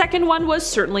 but the second one was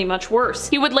certainly much worse.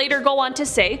 He would later go on to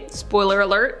say, spoiler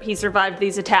alert, he survived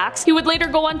these attacks, he would later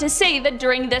go on to say that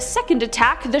during this second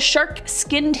attack, the shark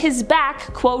skinned his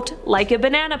back, quote, "like a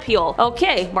banana peel."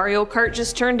 Okay, Mario Kart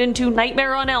just turned into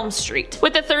Nightmare on Elm Street.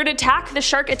 With the third attack, the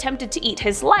shark attempted to eat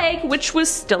his leg, which was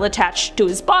still attached to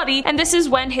his body, and this is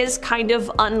when his kind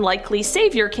of unlikely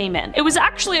savior came in. It was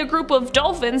actually a group of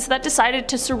dolphins that decided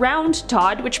to surround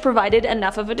Todd, which provided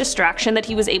enough of a distraction that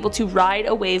he was able to ride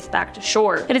a wave back to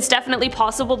shore. It is definitely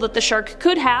possible that the shark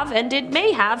could have, and it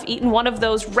may have, eaten one of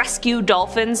those rescue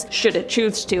dolphins should it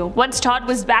choose to. Once Todd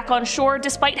was back on shore,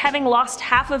 despite having lost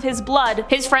half of his blood,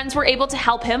 his friends were able to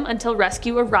help him until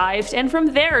rescue arrived, and from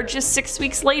there, just 6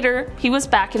 weeks later, he was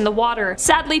back in the water.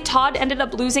 Sadly, Todd ended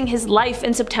up losing his life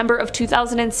in September of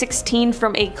 2016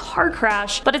 from a car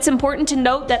crash, but it's important to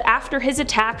note that after his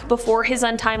attack, before his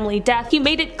untimely death, he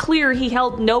made it clear he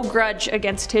held no grudge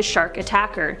against his shark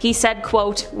attacker. He said,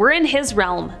 quote, "We're in his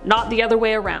realm, not the other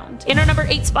way around." In our number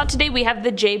 8 spot today, we have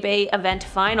the J-Bay event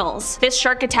finals. This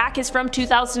shark attack is from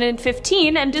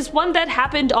 2015 and is one that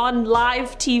happened on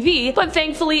live TV, but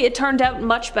thankfully it turned out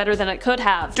much better than it could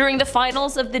have. During the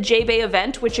finals of the J-Bay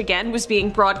event, which again was being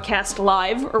broadcast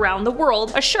live around the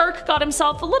world, a shark got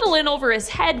himself a little in over his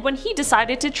head when he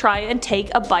decided to try and take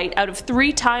a bite out of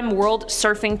 3-time world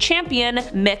surfing champion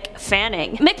Mick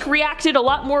Fanning. Mick reacted a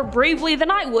lot more bravely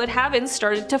than I would have and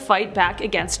started to fight back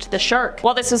against the shark.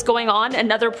 While this was going on,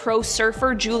 another pro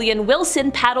surfer, Julian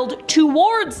Wilson, paddled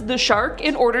towards the shark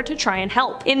in order to try and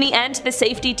help. In the end, the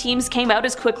safety teams came out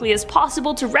as quickly as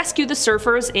possible to rescue the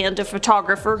surfers and a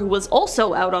photographer who was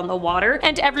also out on the water,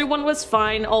 and everyone was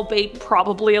fine, albeit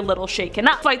probably a little shaken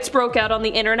up. Fights broke out on the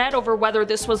internet over whether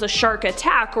this was a shark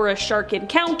attack or a shark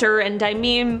encounter, and I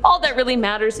mean, all that really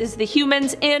matters is the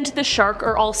humans and the shark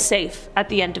are all safe at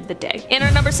the end of the day. In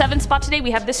our number 7 spot today,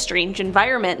 we have the strange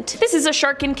environment. This is a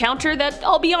shark encounter that,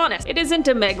 I'll be honest, it isn't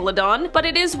a megalodon, but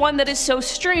it is one that is so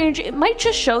strange it might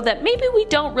just show that maybe we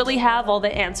don't really have all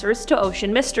the answers to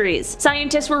ocean mysteries.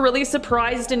 Scientists were really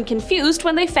surprised and confused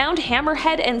when they found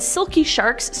hammerhead and silky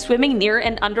sharks swimming near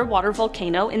an underwater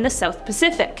volcano in the South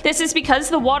Pacific. This is because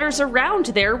the waters around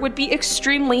there would be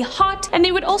extremely hot, and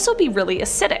they would also be really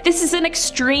acidic. This is an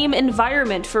extreme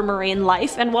environment for marine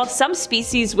life, and while some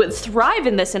species would thrive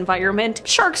in this environment,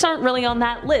 sharks aren't really on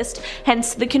that list,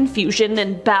 hence the confusion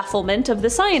and bafflement of the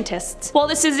scientists. While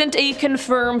this isn't a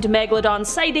confirmed Megalodon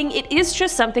sighting, it is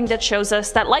just something that shows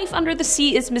us that life under the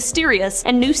sea is mysterious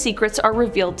and new secrets are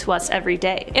revealed to us every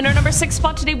day. In our number 6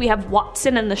 spot today, we have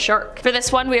Watson and the shark. For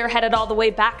this one, we are headed all the way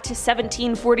back to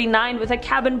 1749 with a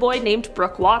cabin boy named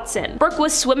Brooke Watson. Brooke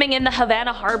was swimming in the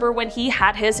Havana harbor when he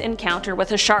had his encounter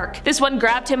with a shark. This one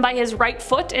grabbed him by his right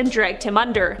foot and dragged him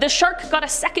under. The shark got a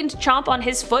second chomp on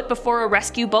his foot before a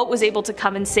rescue boat was able to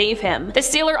come and save him.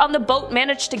 The sailor on the boat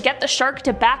managed to get the shark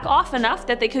to back off enough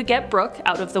that they could get Brooke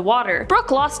out of the water. Brooke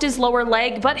lost his lower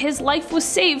leg, but his life was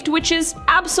saved, which is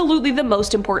absolutely the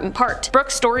most important part.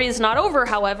 Brooke's story is not over,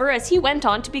 however, as he went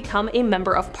on to become a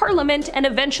member of Parliament and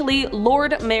eventually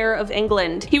Lord Mayor of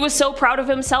England. He was so proud of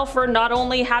himself for not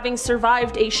only having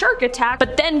survived a shark attack,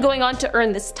 but then going on to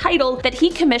earn this title that he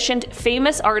commissioned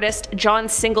famous artist John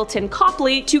Singleton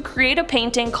Copley to create a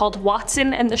painting called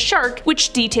Watson and the Shark,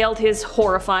 which detailed his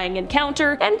horrifying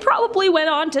encounter and probably went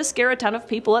on to scare a ton of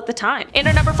people at the time. In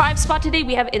our number 5 spot today,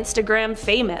 we have Instagram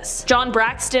famous. John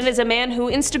Braxton is a man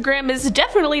who Instagram is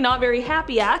definitely not very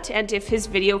happy at, and if his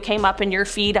video came up in your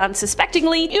feed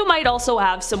unsuspectingly, you might also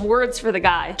have some words for the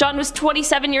guy. John was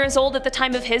 27 years old at the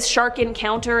time of his shark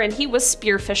encounter, and he was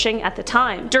spearfishing at the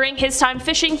time. During his time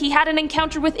fishing, he had an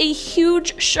encounter with a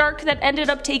huge shark that ended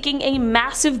up taking a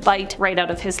massive bite right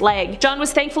out of his leg. John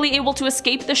was thankfully able to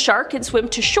escape the shark and swim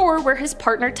to shore, where his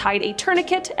partner tied a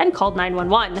tourniquet and called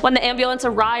 911. When the ambulance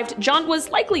arrived, John was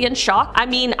likely in shock. I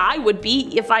mean, I would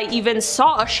be if I even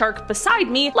saw a shark beside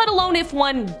me, let alone if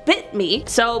one bit me.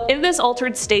 So in this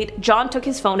altered state, John took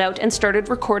his phone out and started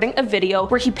recording a video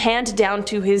where he panned down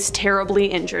to his terribly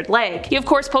injured leg. He of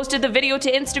course posted the video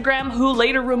to Instagram, who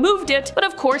later removed it, but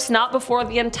of course not before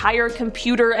the entire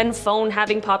computer and phone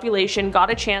having population got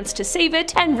a chance to save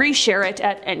it and reshare it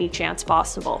at any chance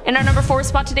possible. In our number 4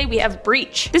 spot today, we have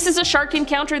Breach. This is a shark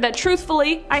encounter that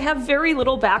truthfully I have very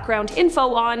little background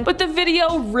info on, but the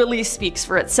video really speaks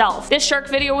for itself. This shark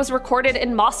video was recorded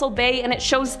in Mossel Bay, and it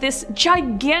shows this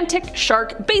gigantic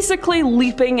shark basically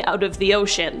leaping out of the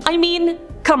ocean. I mean,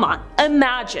 come on,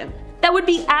 imagine. That would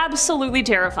be absolutely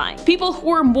terrifying. People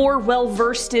who are more well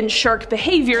versed in shark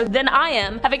behavior than I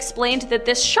am have explained that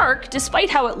this shark, despite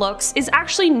how it looks, is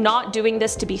actually not doing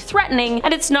this to be threatening,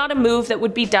 and it's not a move that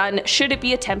would be done should it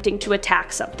be attempting to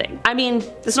attack something. I mean,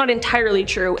 that's not entirely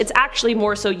true. It's actually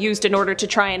more so used in order to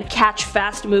try and catch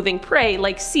fast-moving prey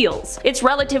like seals. It's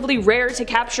relatively rare to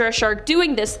capture a shark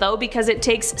doing this though, because it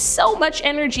takes so much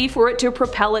energy for it to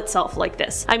propel itself like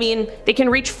this. I mean, they can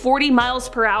reach 40 miles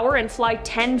per hour and fly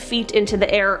 10 feet into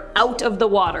the air out of the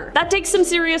water. That takes some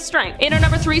serious strength. In our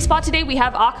number 3 spot today, we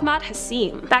have Ahmad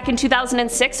Hassim. Back in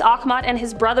 2006, Ahmad and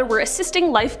his brother were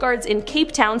assisting lifeguards in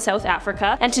Cape Town, South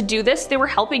Africa, and to do this, they were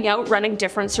helping out running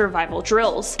different survival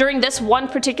drills. During this one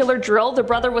particular drill, the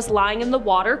brother was lying in the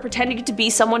water, pretending to be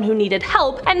someone who needed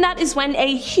help, and that is when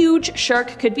a huge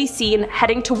shark could be seen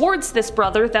heading towards this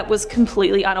brother that was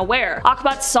completely unaware.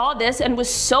 Ahmad saw this and was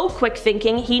so quick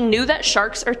thinking he knew that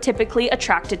sharks are typically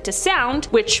attracted to sound,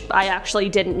 which I actually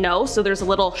didn't know, so there's a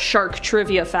little shark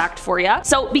trivia fact for ya.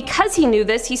 So because he knew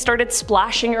this, he started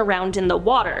splashing around in the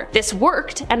water. This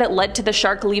worked, and it led to the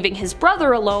shark leaving his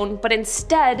brother alone, but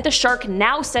instead, the shark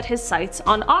now set his sights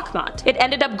on Ahmad. It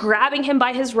ended up grabbing him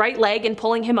by his right leg and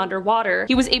pulling him underwater.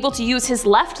 He was able to use his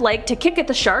left leg to kick at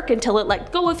the shark until it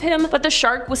let go of him, but the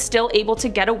shark was still able to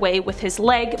get away with his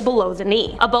leg below the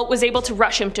knee. A boat was able to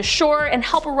rush him to shore, and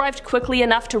help arrived quickly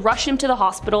enough to rush him to the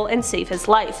hospital and save his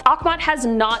life. Ahmad has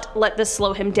not let this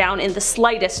slow him down in the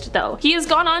slightest though. He has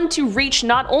gone on to reach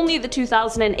not only the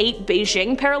 2008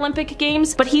 Beijing Paralympic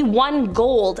Games, but he won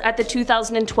gold at the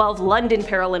 2012 London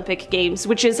Paralympic Games,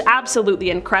 which is absolutely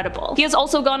incredible. He has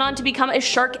also gone on to become a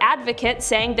shark advocate,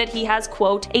 saying that he has,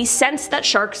 quote, a sense that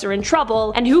sharks are in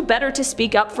trouble, and who better to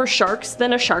speak up for sharks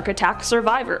than a shark attack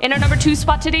survivor. In our number 2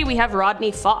 spot today, we have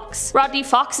Rodney Fox. Rodney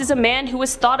Fox is a man who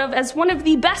was thought of as one of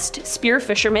the best spear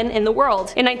fishermen in the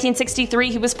world. In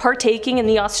 1963, he was partaking in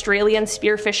the Australian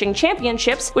Spearfishing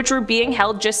Championships, which were being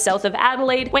held just south of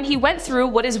Adelaide, when he went through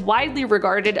what is widely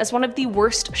regarded as one of the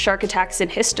worst shark attacks in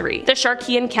history. The shark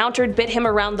he encountered bit him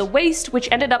around the waist, which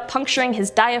ended up puncturing his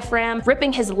diaphragm,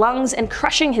 ripping his lungs, and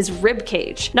crushing his rib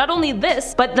cage. Not only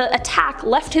this, but the attack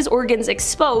left his organs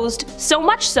exposed, so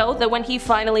much so that when he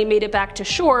finally made it back to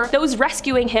shore, those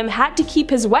rescuing him had to keep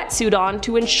his wetsuit on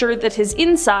to ensure that his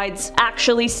insides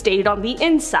actually stayed on the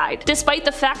inside. Despite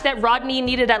the fact that Rodney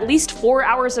needed at least 4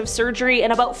 hours hours of surgery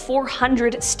and about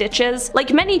 400 stitches.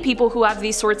 Like many people who have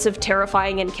these sorts of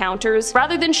terrifying encounters,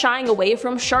 rather than shying away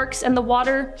from sharks and the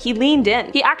water, he leaned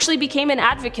in. He actually became an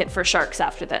advocate for sharks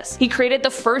after this. He created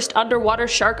the first underwater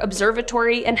shark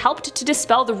observatory and helped to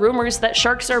dispel the rumors that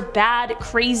sharks are bad,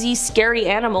 crazy, scary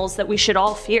animals that we should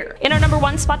all fear. In our number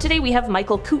 1 spot today, we have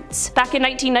Michael Coots. Back in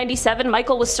 1997,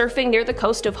 Michael was surfing near the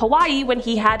coast of Hawaii when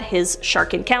he had his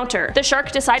shark encounter. The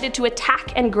shark decided to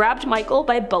attack and grabbed Michael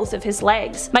by both of his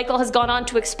legs. Michael has gone on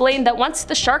to explain that once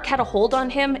the shark had a hold on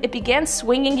him, it began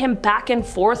swinging him back and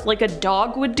forth like a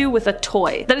dog would do with a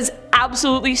toy. That is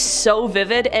absolutely so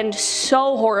vivid and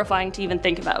so horrifying to even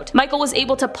think about. Michael was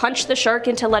able to punch the shark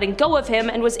into letting go of him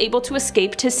and was able to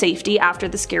escape to safety after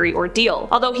the scary ordeal.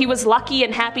 Although he was lucky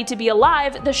and happy to be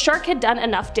alive, the shark had done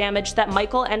enough damage that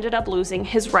Michael ended up losing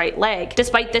his right leg.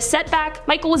 Despite this setback,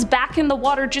 Michael was back in the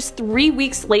water just 3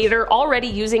 weeks later, already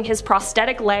using his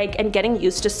prosthetic leg and getting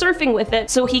used to surfing with it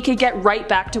so he could get right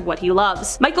back to what he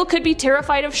loves. Michael could be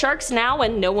terrified of sharks now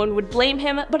and no one would blame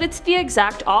him, but it's the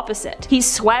exact opposite. He's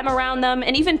swam around them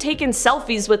and even taken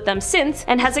selfies with them since,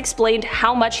 and has explained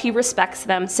how much he respects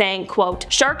them, saying, quote,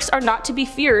 "Sharks are not to be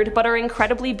feared but are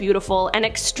incredibly beautiful and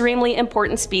extremely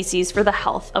important species for the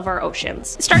health of our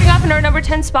oceans." Starting off in our number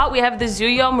 10 spot, we have the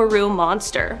Zuyo Maru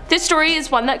monster. This story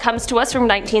is one that comes to us from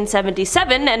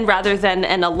 1977, and rather than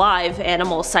an alive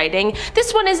animal sighting,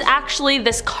 this one is actually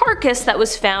this carcass that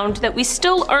was found that we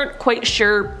still aren't quite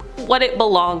sure what it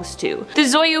belongs to. The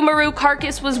Zuyo Maru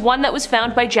carcass was one that was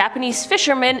found by Japanese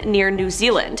fishermen near New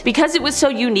Zealand. Because it was so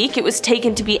unique, it was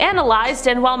taken to be analyzed,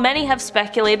 and while many have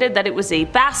speculated that it was a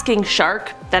basking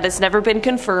shark, that has never been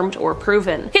confirmed or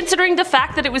proven. Considering the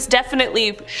fact that it was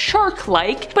definitely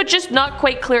shark-like, but just not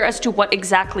quite clear as to what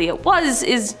exactly it was,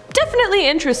 is definitely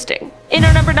interesting. In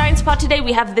our number 9 spot today,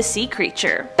 we have the sea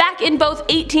creature. Back in both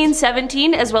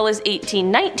 1817 as well as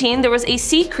 1819, there was a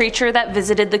sea creature that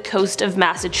visited the coast of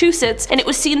Massachusetts, and it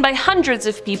was seen by hundreds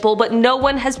of people, but no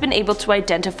one has been able to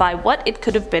identify what it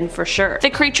could have been for sure. The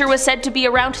creature was said to be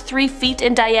around 3 feet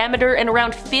in diameter and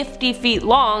around 50 feet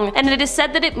long, and it is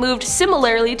said that it moved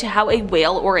similarly to how a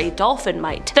whale or a dolphin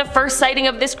might. The first sighting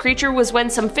of this creature was when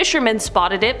some fishermen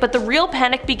spotted it, but the real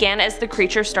panic began as the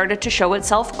creature started to show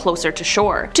itself closer to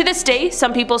shore. To this day,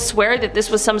 some people swear that this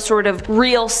was some sort of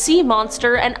real sea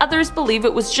monster, and others believe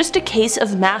it was just a case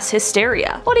of mass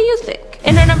hysteria. What do you think?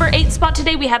 In our number 8 spot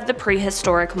today, we have the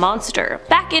prehistoric monster.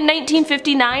 Back in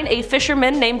 1959, a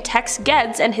fisherman named Tex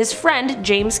Geddes and his friend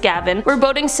James Gavin were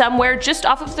boating somewhere just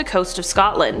off of the coast of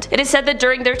Scotland. It is said that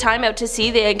during their time out to sea,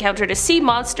 they encountered a sea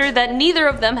monster that neither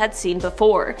of them had seen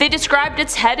before. They described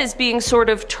its head as being sort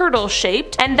of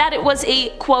turtle-shaped, and that it was a,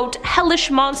 quote, hellish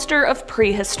monster of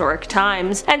prehistoric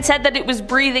times, and said that it was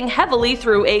breathing heavily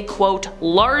through a, quote,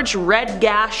 large red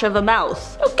gash of a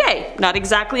mouth. Okay, not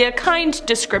exactly a kind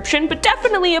description, but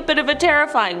definitely a bit of a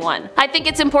terrifying one. I think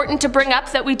it's important to bring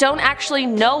up that we don't actually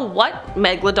know what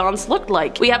megalodons looked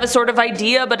like. We have a sort of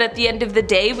idea, but at the end of the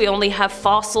day, we only have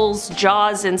fossils,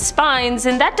 jaws, and spines,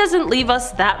 and that doesn't leave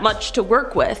us that much to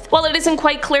work with. While it isn't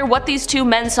quite clear what these two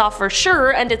men saw for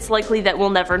sure, and it's likely that we'll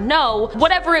never know,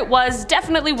 whatever it was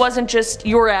definitely wasn't just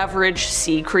your average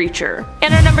sea creature.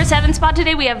 In our number 7 spot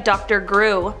today, we have Dr.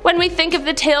 Gru. When we think of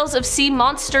the tales of sea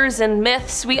monsters and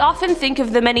myths, we often think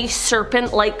of the many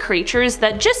serpent-like creatures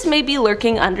that just may be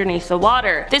lurking underneath the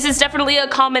water. This is definitely a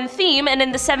common theme, and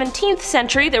in the 17th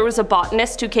century there was a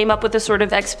botanist who came up with a sort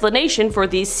of explanation for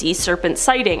these sea serpent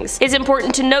sightings. It's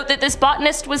important to note that this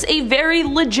botanist was a very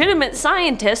legitimate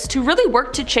scientist who really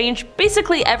worked to change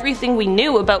basically everything we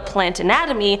knew about plant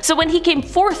anatomy, so when he came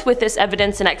forth with this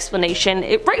evidence and explanation,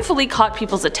 it rightfully caught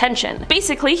people's attention.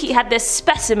 Basically, he had this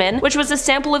specimen, which was a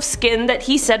sample of skin that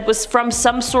he said was from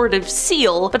some sort of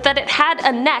seal, but that it had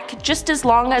a neck just as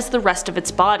long as the rest of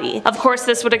its body. Of course,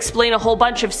 this would explain a whole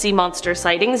bunch of sea monster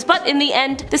sightings, but in the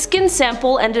end, the skin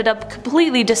sample ended up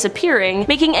completely disappearing,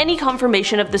 making any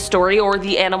confirmation of the story or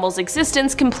the animal's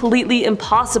existence completely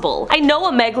impossible. I know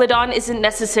a megalodon isn't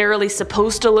necessarily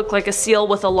supposed to look like a seal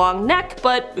with a long neck,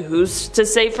 but who's to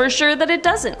say for sure that it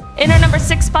doesn't? In our number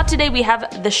 6 spot today, we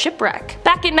have the shipwreck.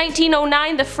 Back in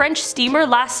 1909, the French steamer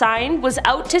La Seine was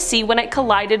out to sea when it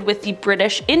collided with the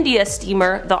British India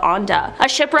steamer the Onda. A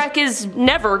shipwreck is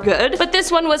never good, good, but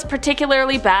this one was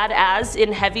particularly bad as,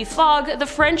 in heavy fog, the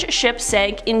French ship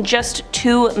sank in just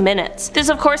 2 minutes. This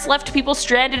of course left people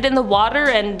stranded in the water,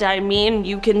 and I mean,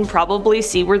 you can probably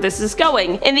see where this is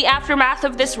going. In the aftermath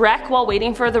of this wreck, while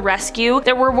waiting for the rescue,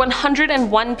 there were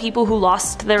 101 people who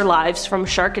lost their lives from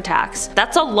shark attacks.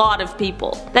 That's a lot of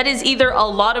people. That is either a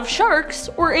lot of sharks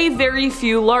or a very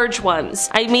few large ones.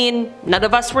 I mean, none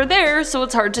of us were there, so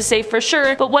it's hard to say for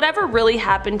sure, but whatever really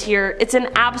happened here, it's an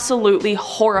absolutely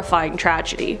horrifying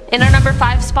tragedy. In our number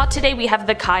 5 spot today, we have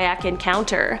the kayak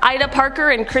encounter. Ida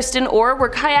Parker and Kristen Orr were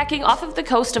kayaking off of the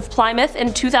coast of Plymouth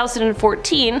in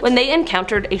 2014 when they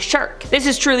encountered a shark. This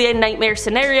is truly a nightmare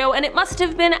scenario, and it must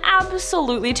have been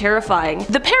absolutely terrifying.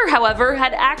 The pair, however,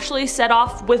 had actually set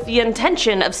off with the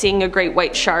intention of seeing a great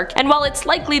white shark, and while it's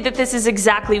likely that this is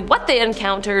exactly what they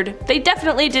encountered, they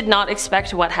definitely did not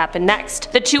expect what happened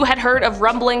next. The two had heard of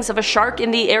rumblings of a shark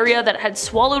in the area that had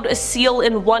swallowed a seal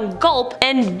in one gulp,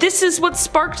 and this is what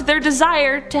sparked their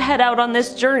desire to head out on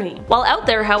this journey. While out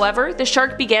there, however, the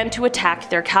shark began to attack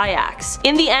their kayaks.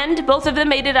 In the end, both of them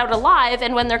made it out alive,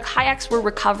 and when their kayaks were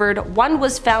recovered, one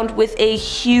was found with a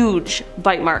huge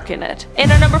bite mark in it.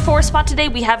 In our number 4 spot today,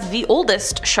 we have the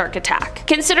oldest shark attack.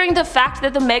 Considering the fact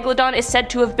that the Megalodon is said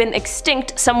to have been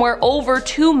extinct somewhere over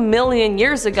 2 million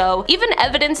years ago, even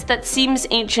evidence that seems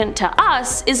ancient to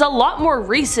us is a lot more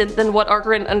recent than what our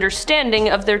current understanding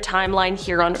of their timeline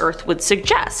here on Earth would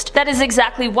suggest. That is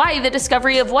exactly why the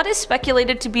discovery of what is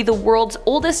speculated to be the world's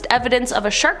oldest evidence of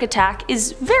a shark attack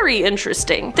is very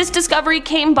interesting. This discovery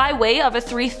came by way of a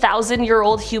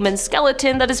 3,000-year-old human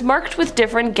skeleton that is marked with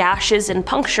different gashes and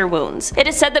puncture wounds. It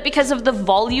is said that because of the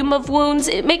volume of wounds,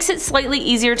 it makes it slightly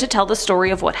easier to tell the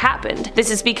story of what happened. This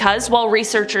is because while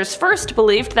researchers first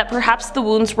believed that perhaps the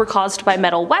wounds were caused by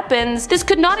metal weapons, this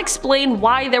could not explain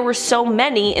why there were so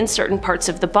many in certain parts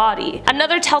of the body.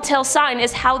 Another telltale sign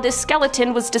is how this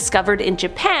skeleton was discovered in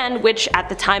Japan, which at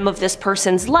the time of this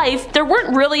person's life, there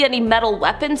weren't really any metal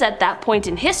weapons at that point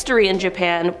in history in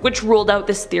Japan, which ruled out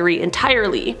this theory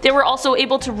entirely. They were also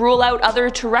able to rule out other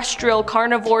terrestrial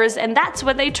carnivores, and that's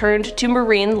when they turned to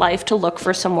marine life to look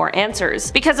for some more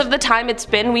answers. Because of the time it's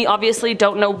been, we obviously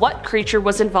don't know what creature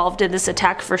was involved in this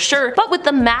attack for sure, but with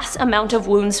the mass amount of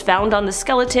wounds found on the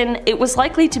skeleton, it was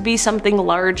likely to be something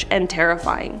large and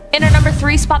terrifying. In our number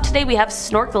 3 spot today, we have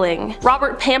snorkeling.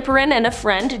 Robert Pamperin and a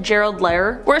friend, Gerald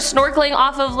Lair, were snorkeling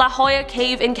off of La Jolla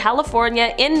Cave in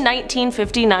California in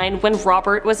 1959 when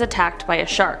Robert was attacked by a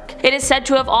shark. It is said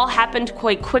to have all happened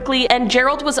quite quickly, and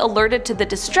Gerald was alerted to the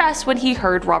distress when he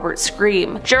heard Robert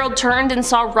scream. Gerald turned and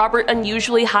saw Robert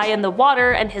unusually high in the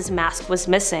water, and his mask was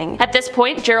missing. At this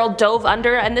point, Gerald dove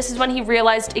under, and this is when he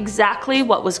realized exactly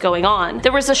what was going on.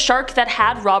 There was a shark that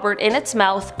had Robert in its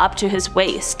mouth up to his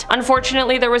waist.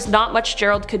 Unfortunately, there was not much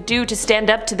Gerald could do to stand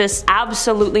up to this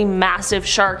absolutely massive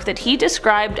shark that he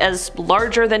described as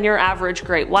larger than your average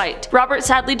great white. Robert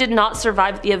sadly did not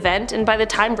survive the event, and by the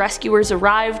time rescuers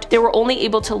arrived, they were only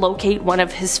able to locate one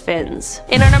of his fins.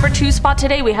 In our number 2 spot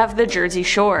today, we have the Jersey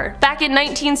Shore. Back in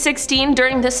 1916,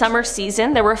 during the summer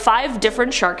season, there were 5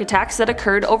 different shark attacks that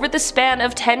occurred over the span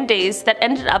of 10 days that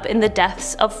ended up in the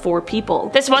deaths of 4 people.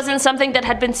 This wasn't something that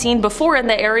had been seen before in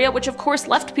the area, which of course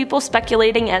left people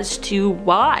speculating as to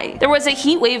why. There was a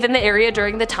heat wave in the area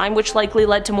during the time, which likely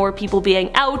led to more people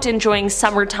being out enjoying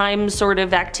summertime sort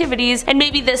of activities, and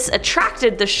maybe this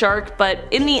attracted the shark, but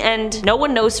in the end, no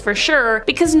one knows for sure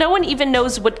because no one even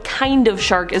knows what kind of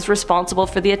shark is responsible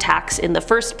for the attacks in the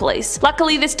first place.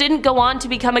 Luckily, this didn't go on to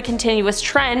become a continuous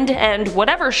trend, and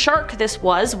whatever shark this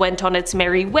was went on its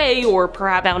merry way, or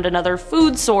perhaps found another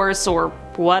food source or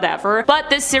whatever, but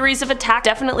this series of attacks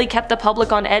definitely kept the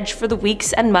public on edge for the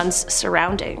weeks and months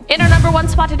surrounding. In our number 1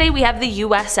 spot today, we have the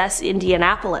USS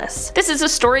Indianapolis. This is a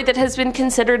story that has been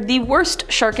considered the worst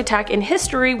shark attack in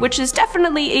history, which is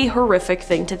definitely a horrific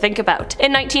thing to think about.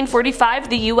 In 1945,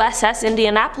 the USS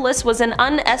Indianapolis was an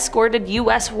unescorted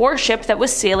US warship that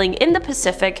was sailing in the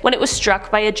Pacific when it was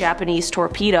struck by a Japanese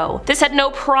torpedo. This had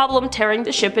no problem tearing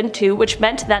the ship in two, which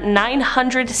meant that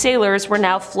 900 sailors were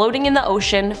now floating in the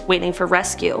ocean waiting for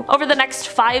rescue. Over the next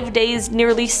 5 days,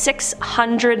 nearly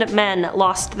 600 men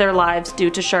lost their lives due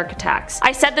to shark attacks.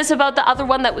 I said this about the other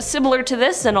one that was similar to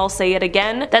this, and I'll say it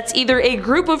again. That's either a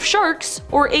group of sharks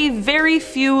or a very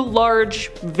few large,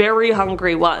 very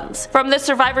hungry ones. From the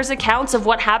survivors' accounts of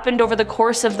what happened over the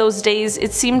course of those days,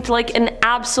 it seemed like an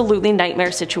absolutely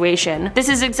nightmare situation. This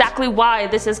is exactly why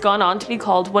this has gone on to be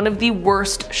called one of the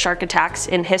worst shark attacks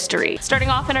in history. Starting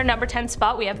off in our number 10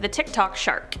 spot, we have the TikTok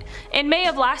shark. In May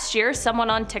of last year, someone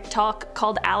on TikTok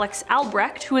called Alex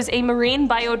Albrecht, who is a marine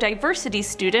biodiversity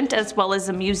student as well as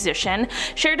a musician,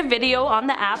 shared a video on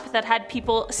the app that had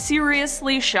people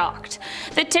seriously shocked.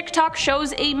 The TikTok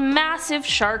shows a massive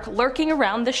shark lurking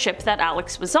around the ship that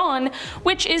Alex was on,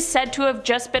 which is said to have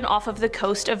just been off of the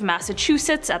coast of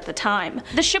Massachusetts at the time.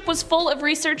 The ship was full of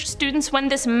research students when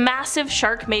this massive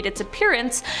shark made its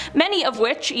appearance, many of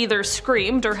which either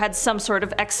screamed or had some sort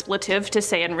of expletive to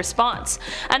say in response.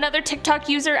 Another TikTok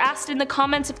user asked in the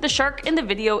comments if the shark in the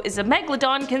video is a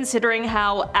megalodon, considering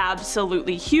how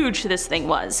absolutely huge this thing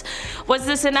was. Was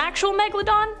this an actual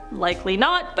megalodon? Likely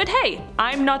not, but hey,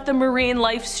 I'm not the marine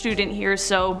life student here,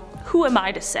 so who am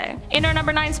I to say? In our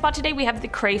number 9 spot today, we have the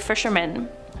cray fisherman.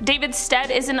 David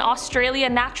Stead is an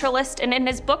Australian naturalist, and in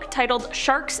his book titled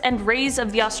Sharks and Rays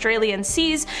of the Australian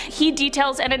Seas, he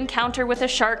details an encounter with a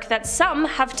shark that some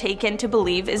have taken to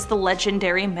believe is the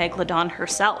legendary Megalodon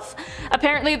herself.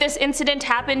 Apparently this incident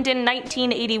happened in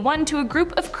 1981 to a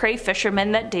group of cray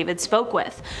fishermen that David spoke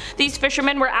with. These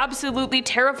fishermen were absolutely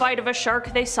terrified of a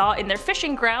shark they saw in their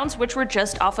fishing grounds, which were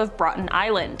just off of Broughton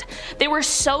Island. They were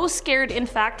so scared, in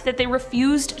fact, that they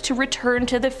refused to return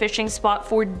to the fishing spot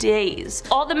for days.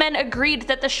 All the men agreed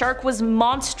that the shark was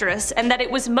monstrous and that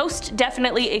it was most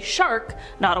definitely a shark,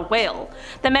 not a whale.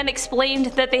 The men explained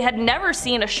that they had never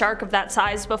seen a shark of that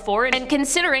size before, and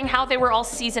considering how they were all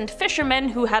seasoned fishermen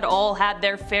who had all had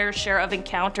their fair share of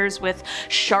encounters with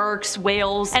sharks,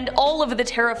 whales, and all of the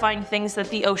terrifying things that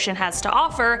the ocean has to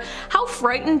offer, how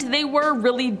frightened they were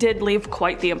really did leave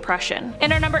quite the impression.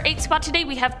 In our number 8 spot today,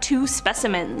 we have 2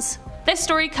 specimens. This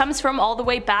story comes from all the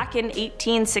way back in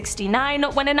 1869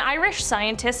 when an Irish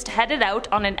scientist headed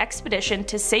out on an expedition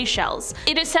to Seychelles.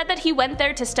 It is said that he went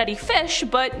there to study fish,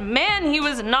 but man, he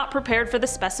was not prepared for the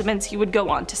specimens he would go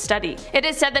on to study. It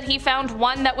is said that he found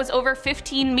one that was over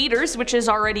 15 meters, which is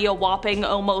already a whopping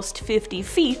almost 50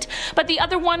 feet, but the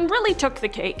other one really took the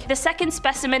cake. The second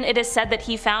specimen it is said that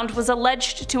he found was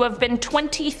alleged to have been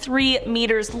 23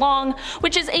 meters long,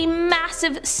 which is a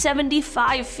massive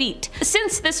 75 feet.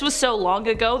 Since this was so long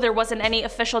ago, there wasn't any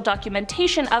official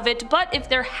documentation of it, but if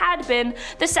there had been,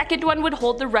 the second one would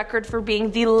hold the record for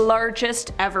being the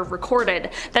largest ever recorded.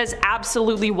 That is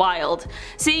absolutely wild.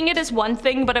 Seeing it is one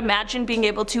thing, but imagine being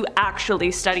able to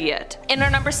actually study it. In our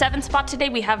number 7 spot today,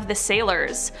 we have the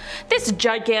sailors. This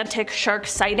gigantic shark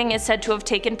sighting is said to have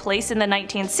taken place in the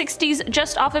 1960s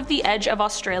just off of the edge of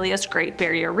Australia's Great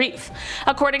Barrier Reef.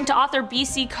 According to author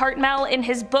B.C. Cartmel in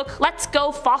his book Let's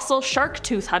Go Fossil Shark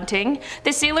Tooth Hunting,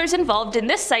 the sailors involved in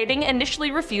this sighting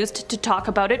initially refused to talk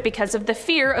about it because of the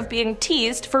fear of being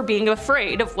teased for being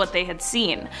afraid of what they had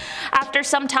seen. After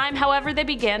some time, however, they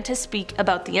began to speak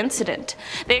about the incident.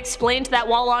 They explained that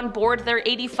while on board their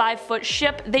 85-foot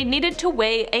ship, they needed to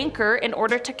weigh anchor in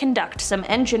order to conduct some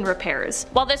engine repairs.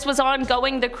 While this was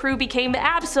ongoing, the crew became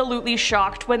absolutely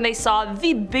shocked when they saw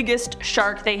the biggest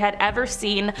shark they had ever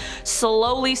seen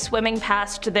slowly swimming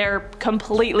past their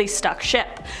completely stuck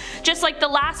ship. Just like the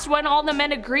last one, all the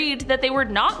men agreed that they were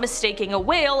not mistaking a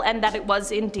whale and that it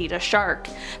was indeed a shark.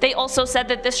 They also said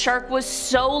that this shark was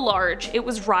so large it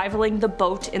was rivaling the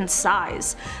boat in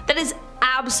size. That is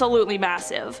absolutely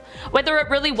massive. Whether it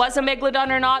really was a megalodon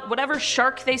or not, whatever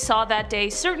shark they saw that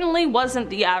day certainly wasn't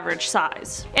the average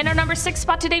size. In our number 6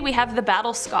 spot today, we have the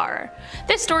battle scar.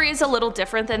 This story is a little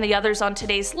different than the others on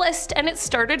today's list, and it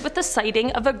started with the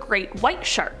sighting of a great white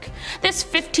shark. This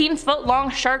 15-foot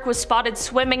long shark was spotted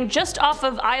swimming just off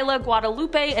of Isla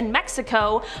Guadalupe in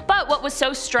Mexico, but what was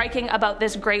so striking about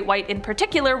this great white in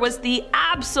particular was the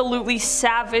absolutely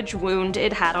savage wound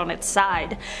it had on its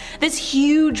side. This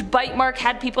huge bite mark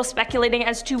had people speculating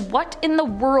as to what in the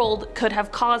world could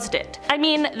have caused it. I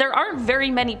mean, there aren't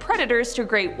very many predators to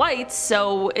great whites,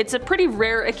 so it's a pretty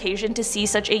rare occasion to see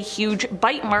such a huge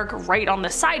bite mark right on the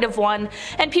side of one,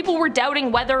 and people were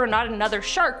doubting whether or not another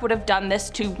shark would have done this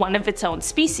to one of its own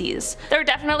species. There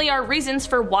definitely are reasons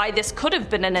for why this could have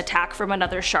been an attack from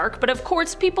another shark, but of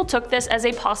course people took this as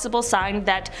a possible sign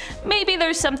that maybe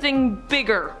there's something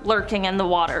bigger lurking in the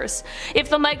waters. If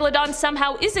the Megalodon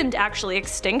somehow isn't actually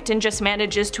extinct and just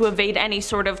manages to evade any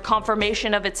sort of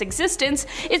confirmation of its existence,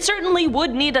 it certainly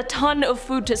would need a ton of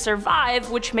food to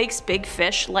survive, which makes big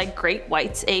fish like great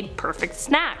whites a perfect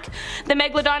snack. The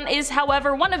Megalodon is,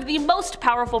 however, one of the most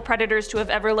powerful predators to have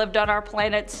ever lived on our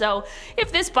planet, so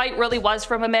if this bite really was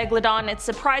from a Megalodon, it's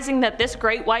surprising that this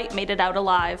great white made it out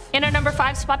alive. In our number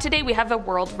 5 spot today, we have a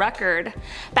world record.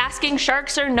 Basking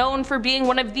sharks are known for being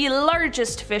one of the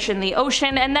largest fish in the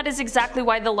ocean, and that is exactly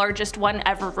why the largest one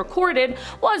ever recorded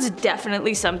was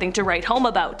definitely something to write home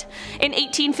about. In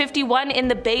 1851, in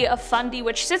the Bay of Fundy,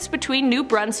 which sits between New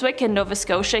Brunswick and Nova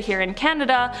Scotia here in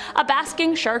Canada, a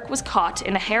basking shark was caught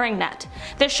in a herring net.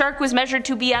 This shark was measured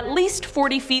to be at least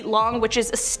 40 feet long, which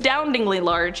is astoundingly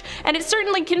large, and it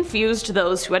certainly confused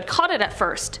those who had caught it at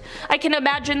first. I can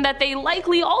imagine that they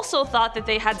likely also thought that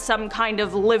they had some kind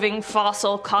of living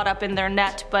fossil caught up in their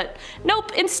net, but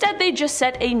nope, instead they just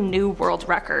set a new world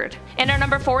record. In our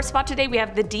number 4 spot today we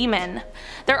have the demon.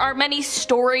 There are many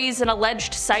stories and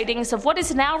alleged sightings of what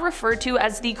is now referred to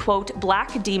as the quote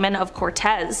Black Demon of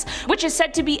Cortez, which is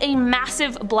said to be a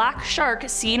massive black shark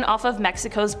seen off of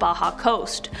Mexico's Baja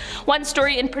coast. One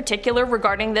story in particular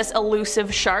regarding this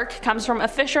elusive shark comes from a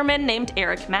fisherman named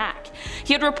Eric Mack.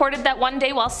 He had reported that one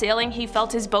day while sailing he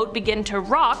felt his boat begin to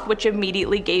rock, which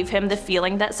immediately gave him the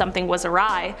feeling that something was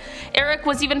awry. Eric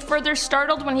was even further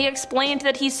startled when he explained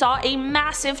that he saw a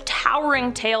massive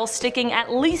towering tail sticking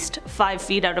at least 5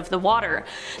 feet out of the water.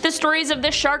 The stories of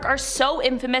this shark are so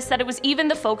infamous that it was even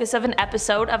the focus of an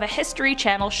episode of a History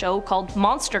Channel show called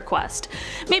Monster Quest.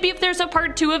 Maybe if there's a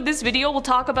part 2 of this video we'll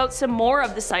talk about some more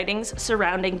of the sightings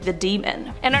surrounding the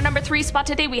demon. In our number 3 spot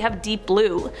today we have Deep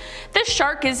Blue. This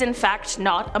shark is in fact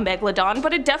not a megalodon,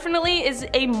 but it definitely is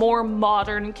a more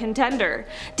modern contender.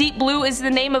 Deep Blue is the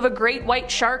name of a great white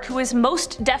shark who is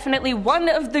most definitely one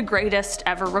of the greatest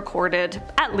ever recorded,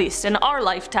 at least in our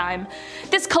lifetime.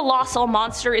 This colossal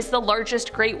monster is the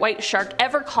largest great white shark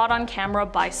ever caught on camera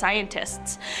by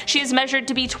scientists. She is measured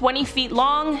to be 20 feet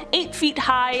long, 8 feet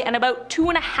high, and about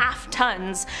 2.5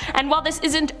 tons, and while this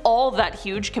isn't all that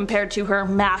huge compared to her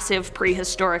massive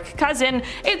prehistoric cousin,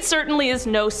 it certainly is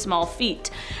no small feat.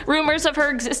 Rumors of her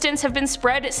existence have been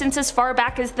spread since as far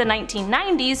back as the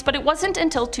 1990s, but it wasn't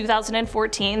until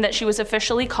 2014 that she was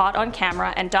officially caught on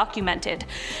camera and documented.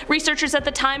 Researchers at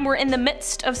the time were in the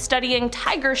midst of studying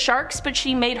tiger sharks, but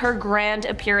she made her grand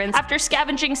appearance after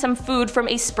scavenging some food from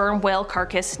a sperm whale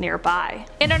carcass nearby.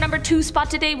 In our number 2 spot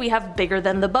today we have Bigger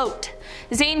Than the Boat.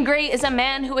 Zane Grey is a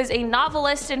man who is a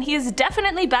novelist, and he is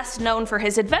definitely best known for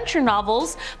his adventure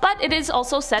novels, but it is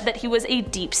also said that he was a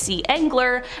deep sea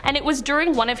angler, and it was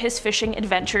during one of his fishing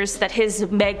adventures that his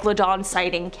Megalodon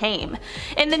sighting came.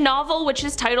 In the novel, which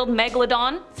is titled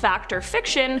Megalodon, Fact or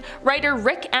Fiction, writer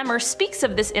Rick Emmer speaks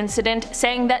of this incident,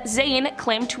 saying that Zane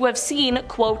claimed to have seen,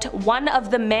 quote, one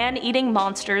of the man-eating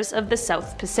monsters of the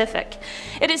South Pacific.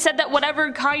 It is said that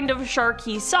whatever kind of shark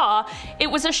he saw, it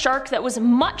was a shark that was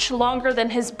much longer than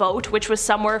his boat, which was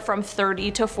somewhere from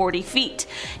 30 to 40 feet.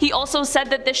 He also said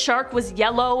that this shark was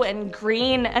yellow and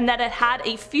green, and that it had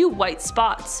a few white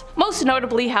spots. Most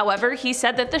notably, however, he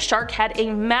said that the shark had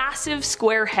a massive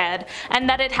square head, and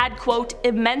that it had, quote,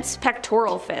 immense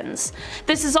pectoral fins.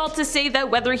 This is all to say that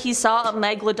whether he saw a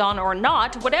megalodon or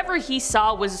not, whatever he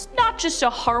saw was not just a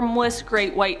harmless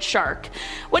great white shark.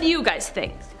 What do you guys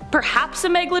think? Perhaps a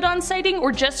megalodon sighting,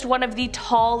 or just one of the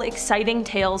tall, exciting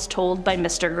tales told by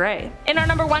Mr. Grey? In our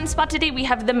number 1 spot today we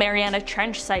have the Mariana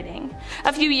Trench sighting.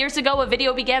 A few years ago a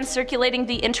video began circulating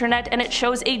the internet, and it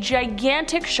shows a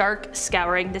gigantic shark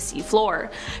scouring the seafloor.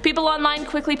 People online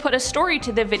quickly put a story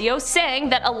to the video saying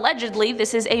that allegedly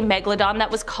this is a megalodon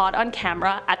that was caught on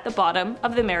camera at the bottom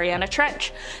of the Mariana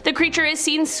Trench. The creature is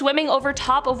seen swimming over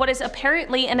top of what is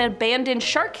apparently an abandoned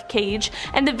shark cage,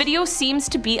 and the video seems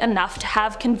to be enough to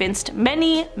have convinced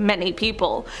many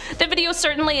people. The video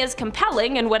certainly is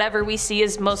compelling, and whatever we see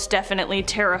is most definitely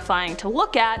terrifying to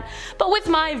look at, but with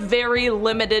my very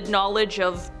limited knowledge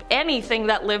of anything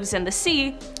that lives in the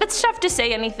sea, it's tough to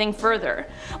say anything further.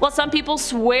 While some people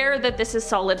swear that this is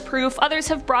solid proof, others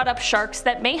have brought up sharks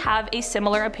that may have a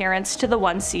similar appearance to the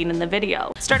one seen in the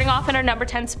video. Starting off in our number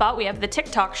 10 spot we have the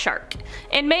TikTok shark.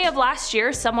 In May of last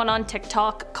year, someone on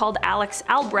TikTok called Alex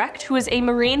Albrecht, who is a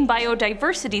marine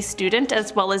biodiversity student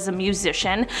as well as a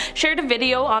musician, shared a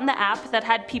video on the app that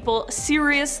had people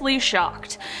seriously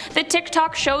shocked. The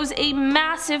TikTok shows a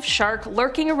massive shark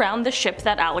lurking around the ship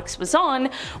that Alex was on,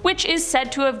 which is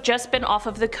said to have just been off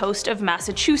of the coast of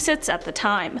Massachusetts at the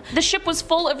time. The ship was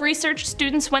full of research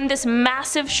students when this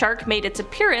massive shark made its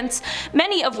appearance,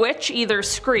 many of which either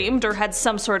screamed or had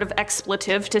some sort of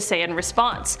expletive to say in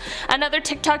response. Another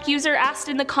TikTok user asked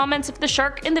in the comments if the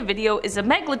shark in the video is a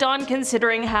megalodon,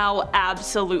 considering how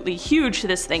absolutely huge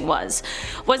this thing was.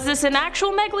 Was this an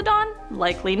actual megalodon?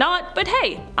 Likely not, but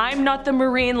hey, I'm not the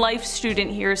marine life student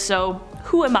here, so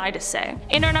who am I to say?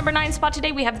 In our number 9 spot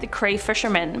today we have the Cray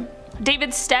Fisherman.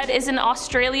 David Stead is an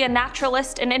Australian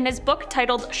naturalist, and in his book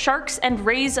titled Sharks and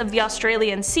Rays of the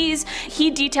Australian Seas,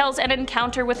 he details an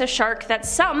encounter with a shark that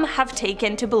some have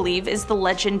taken to believe is the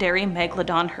legendary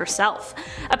Megalodon herself.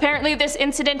 Apparently this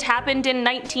incident happened in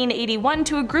 1981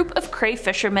 to a group of cray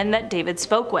fishermen that David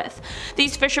spoke with.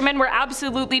 These fishermen were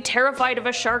absolutely terrified of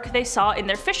a shark they saw in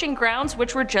their fishing grounds,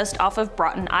 which were just off of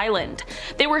Broughton Island.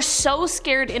 They were so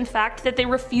scared, in fact, that they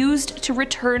refused to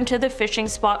return to the fishing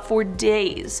spot for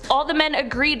days. All the men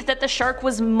agreed that the shark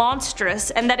was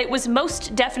monstrous and that it was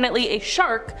most definitely a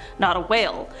shark, not a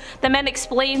whale. The men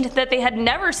explained that they had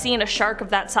never seen a shark of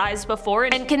that size before,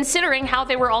 and considering how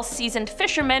they were all seasoned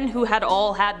fishermen who had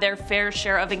all had their fair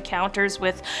share of encounters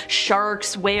with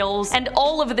sharks, whales, and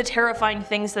all of the terrifying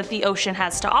things that the ocean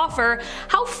has to offer,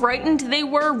 how frightened they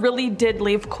were really did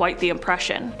leave quite the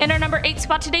impression. In our number 8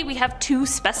 spot today we have 2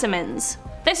 specimens.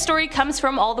 This story comes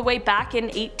from all the way back in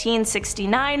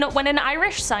 1869 when an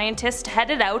Irish scientist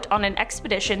headed out on an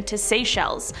expedition to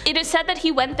Seychelles. It is said that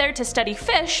he went there to study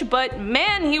fish, but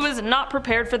man, he was not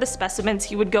prepared for the specimens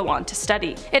he would go on to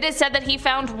study. It is said that he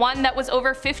found one that was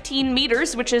over 15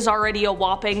 meters, which is already a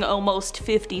whopping almost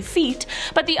 50 feet,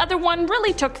 but the other one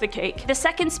really took the cake. The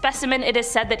second specimen it is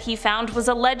said that he found was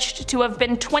alleged to have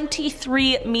been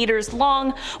 23 meters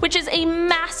long, which is a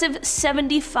massive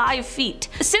 75 feet.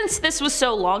 Since this was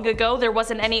so long ago, there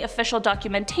wasn't any official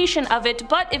documentation of it,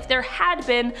 but if there had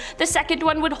been, the second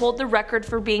one would hold the record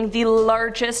for being the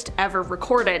largest ever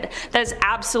recorded. That is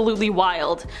absolutely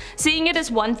wild. Seeing it is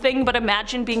one thing, but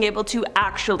imagine being able to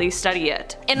actually study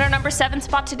it. In our number 7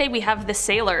 spot today we have the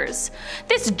sailors.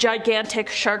 This gigantic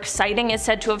shark sighting is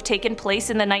said to have taken place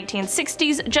in the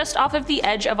 1960s just off of the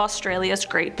edge of Australia's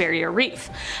Great Barrier Reef.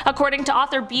 According to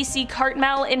author B.C.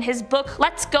 Cartmel in his book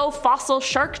Let's Go Fossil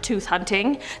Shark Tooth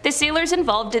Hunting, the sailors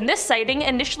involved in this sighting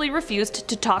initially refused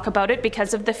to talk about it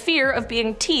because of the fear of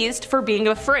being teased for being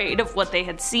afraid of what they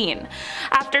had seen.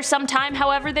 After some time,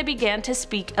 however, they began to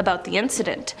speak about the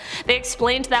incident. They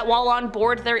explained that while on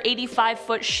board their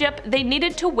 85-foot ship, they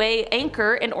needed to weigh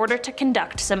anchor in order to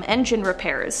conduct some engine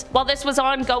repairs. While this was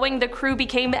ongoing, the crew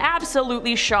became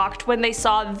absolutely shocked when they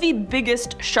saw the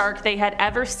biggest shark they had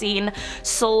ever seen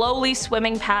slowly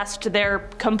swimming past their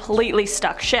completely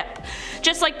stuck ship.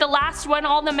 Just like the last one,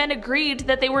 all the men agreed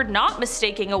that they were not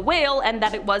mistaking a whale and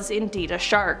that it was indeed a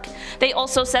shark. They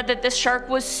also said that this shark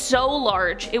was so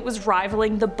large it was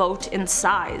rivaling the boat in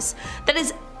size. That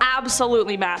is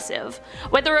absolutely massive.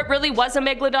 Whether it really was a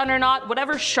Megalodon or not,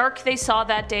 whatever shark they saw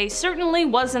that day certainly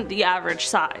wasn't the average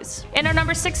size. In our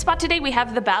number 6 spot today we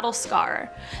have the battle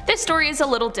scar. This story is a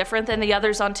little different than the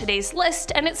others on today's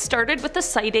list, and it started with the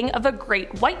sighting of a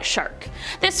great white shark.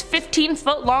 This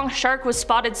 15-foot long shark was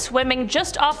spotted swimming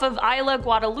just off of Isla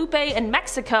Guadalupe in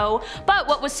Mexico, but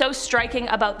what was so striking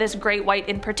about this great white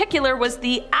in particular was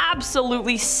the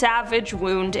absolutely savage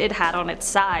wound it had on its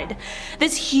side.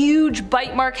 This huge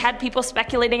bite mark had people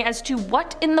speculating as to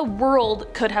what in the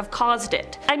world could have caused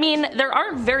it. I mean, there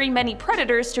aren't very many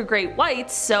predators to great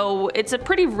whites, so it's a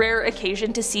pretty rare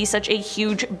occasion to see such a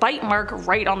huge bite mark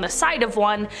right on the side of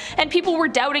one, and people were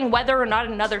doubting whether or not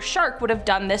another shark would have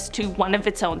done this to one of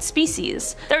its own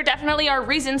species. There definitely are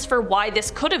reasons for why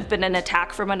this could have been an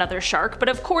attack from another shark, but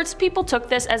of course people took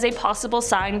this as a possible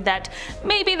sign that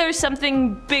maybe there's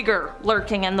something bigger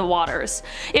lurking in the waters.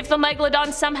 If the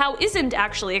Megalodon somehow isn't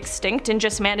actually extinct and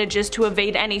just manages to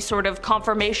evade any sort of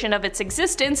confirmation of its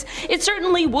existence, it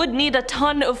certainly would need a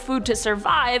ton of food to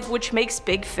survive, which makes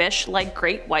big fish like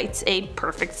great whites a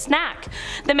perfect snack.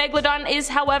 The Megalodon is,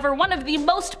 however, one of the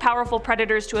most powerful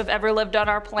predators to have ever lived on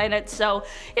our planet, so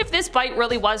if this bite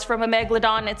really was from a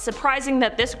Megalodon, it's surprising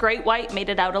that this great white made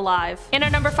it out alive. In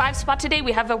our number 5 spot today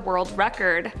we have a world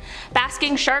record.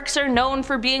 Basking sharks are known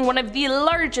for being one of the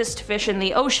largest fish in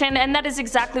the ocean, and that is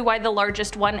exactly why the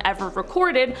largest one ever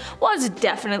recorded was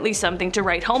definitely something to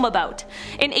write home about.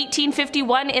 In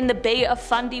 1851, in the Bay of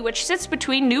Fundy, which sits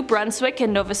between New Brunswick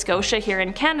and Nova Scotia here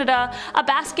in Canada, a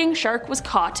basking shark was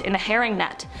caught in a herring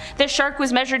net. This shark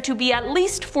was measured to be at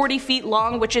least 40 feet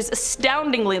long, which is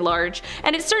astoundingly large,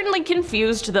 and it certainly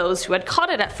confused those who had caught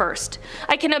it at first.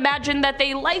 I can imagine that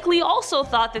they likely also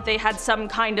thought that they had some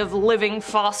kind of living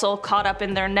fossil caught up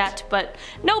in their net, but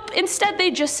nope, instead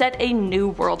they just set a new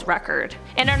world record.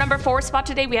 In our number 4 spot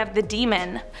today we have the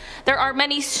demon. There are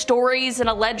many stories and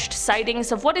alleged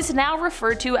sightings of what is now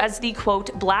referred to as the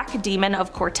quote Black Demon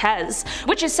of Cortez,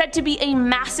 which is said to be a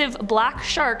massive black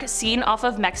shark seen off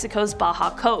of Mexico's Baja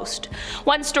coast.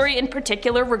 One story in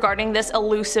particular regarding this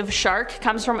elusive shark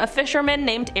comes from a fisherman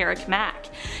named Eric Mack.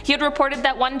 He had reported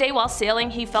that one day while sailing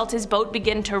he felt his boat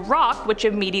begin to rock, which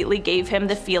immediately gave him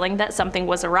the feeling that something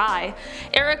was awry.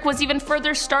 Eric was even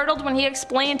further startled when he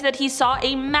explained that he saw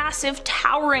a massive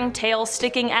towering tail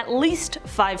sticking at least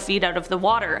 5 feet out of the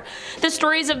water. The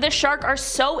stories of this shark are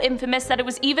so infamous that it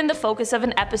was even the focus of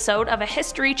an episode of a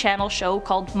History Channel show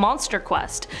called Monster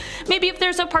Quest. Maybe if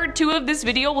there's a part 2 of this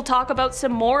video we'll talk about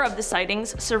some more of the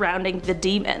sightings surrounding the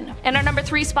demon. In our number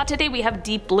 3 spot today we have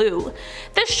Deep Blue.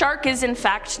 This shark is in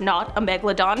fact not a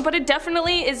megalodon, but it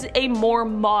definitely is a more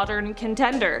modern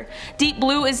contender. Deep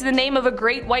Blue is the name of a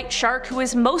great white shark who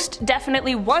is most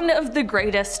definitely one of the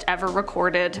greatest ever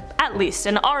recorded, at least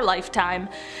in our lifetime.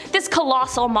 This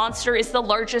colossal monster is the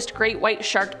largest great white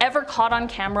shark ever caught on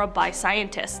camera by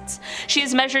scientists. She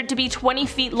is measured to be 20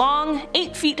 feet long,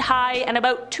 8 feet high, and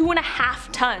about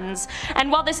 2.5 tons,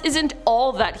 and while this isn't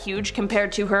all that huge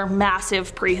compared to her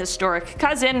massive prehistoric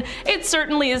cousin, it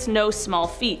certainly is no small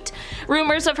feat.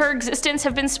 Rumors of her existence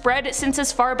have been spread since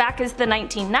as far back as the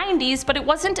 1990s, but it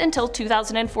wasn't until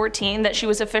 2014 that she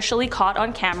was officially caught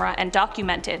on camera and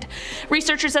documented.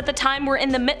 Researchers at the time were in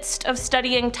the midst of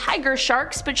studying tiger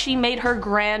sharks, but she made her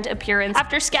grand appearance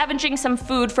after scavenging some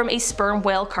food from a sperm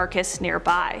whale carcass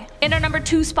nearby. In our number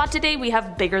 2 spot today we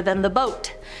have Bigger Than the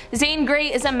Boat. Zane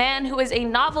Grey is a man who is a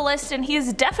novelist, and he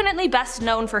is definitely best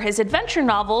known for his adventure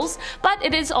novels, but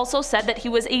it is also said that he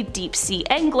was a deep sea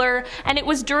angler, and it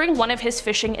was during one of his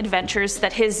fishing adventures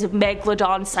that his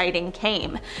Megalodon sighting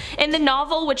came. In the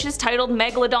novel, which is titled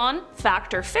Megalodon,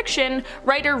 Fact or Fiction,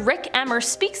 writer Rick Emmer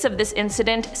speaks of this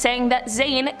incident, saying that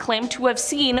Zane claimed to have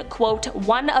seen, quote,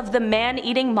 one of the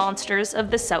man-eating monsters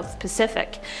of the South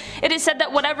Pacific. It is said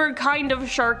that whatever kind of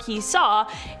shark he saw,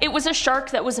 it was a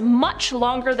shark that was much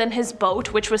longer than his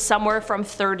boat, which was somewhere from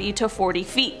 30 to 40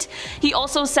 feet. He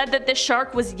also said that this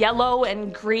shark was yellow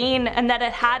and green and that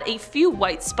it had a few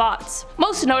white spots.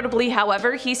 Most notably,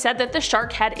 however, he said that the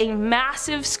shark had a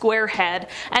massive square head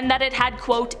and that it had,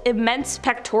 quote, immense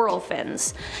pectoral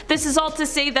fins. This is all to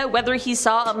say that whether he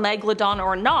saw a megalodon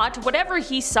or not, whatever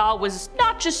he saw was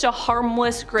not just a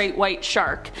harmless great white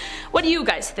shark. What do you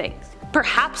guys think?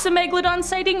 Perhaps a megalodon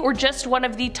sighting, or just one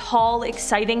of the tall,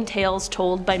 exciting tales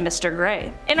told by Mr.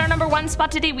 Grey? In our number 1 spot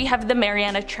today we have the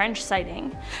Mariana Trench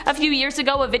sighting. A few years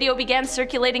ago a video began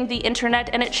circulating the internet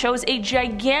and it shows a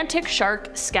gigantic shark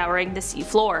scouring the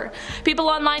seafloor. People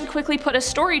online quickly put a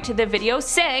story to the video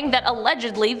saying that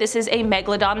allegedly this is a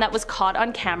megalodon that was caught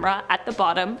on camera at the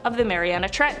bottom of the Mariana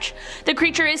Trench. The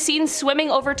creature is seen swimming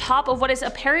over top of what is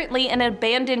apparently an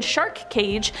abandoned shark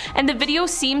cage, and the video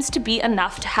seems to be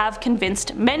enough to have convinced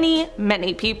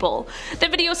many people. The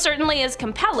video certainly is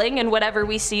compelling, and whatever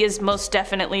we see is most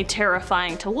definitely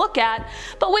terrifying to look at,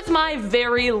 but with my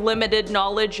very limited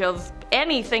knowledge of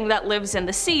anything that lives in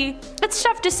the sea, it's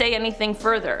tough to say anything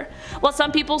further. While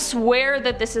some people swear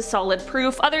that this is solid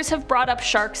proof, others have brought up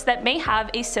sharks that may have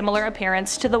a similar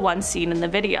appearance to the one seen in the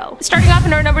video. Starting off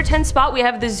in our number 10 spot we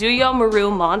have the Zuyo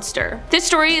Maru monster. This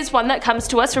story is one that comes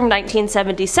to us from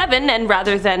 1977, and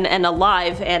rather than an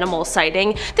alive animal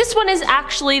sighting, this one is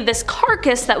actually this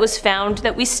carcass that was found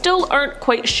that we still aren't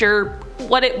quite sure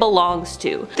what it belongs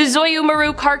to. The Zuyo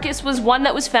Maru carcass was one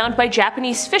that was found by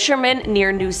Japanese fishermen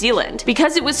near New Zealand.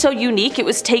 Because it was so unique, it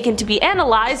was taken to be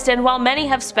analyzed, and while many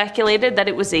have speculated that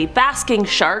it was a basking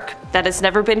shark, that has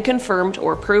never been confirmed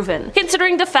or proven.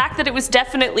 Considering the fact that it was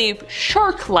definitely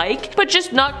shark-like, but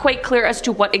just not quite clear as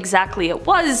to what exactly it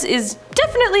was, is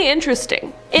definitely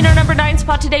interesting. In our number 9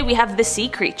 spot today we have the sea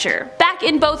creature. Back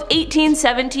in both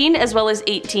 1817 as well as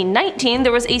 1819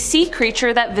 there was a sea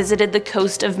creature that visited the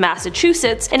coast of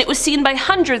Massachusetts, and it was seen by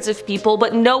hundreds of people,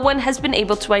 but no one has been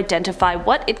able to identify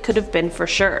what it could have been for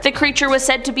sure. The creature was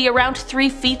said to be around 3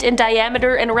 feet in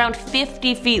diameter and around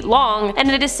 50 feet long,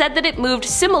 and it is said that it moved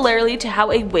similarly to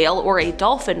how a whale or a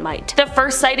dolphin might. The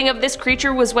first sighting of this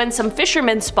creature was when some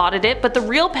fishermen spotted it, but the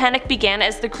real panic began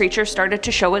as the creature started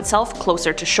to show itself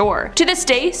closer to shore. To this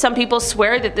day, some people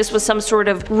swear that this was some sort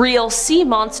of real sea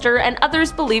monster, and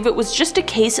others believe it was just a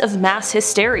case of mass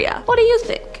hysteria. What do you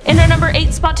think? In our number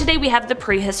 8 spot today we have the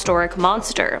prehistoric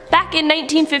monster. Back in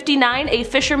 1959, a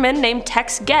fisherman named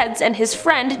Tex Geddes and his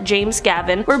friend James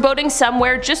Gavin were boating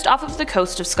somewhere just off of the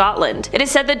coast of Scotland. It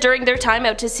is said that during their time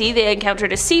out to sea they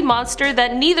encountered a sea monster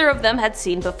that neither of them had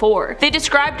seen before. They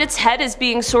described its head as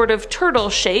being sort of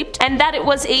turtle-shaped and that it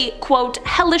was a, quote,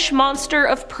 hellish monster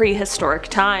of prehistoric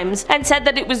times, and said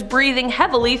that it was breathing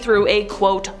heavily through a,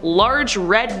 quote, large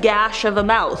red gash of a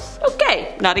mouth.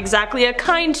 Okay, not exactly a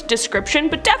kind description,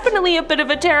 but definitely a bit of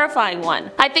a terrifying one.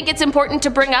 I think it's important to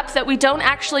bring up that we don't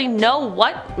actually know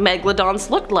what megalodons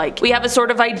looked like. We have a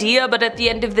sort of idea, but at the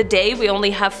end of the day we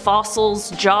only have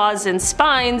fossils, jaws, and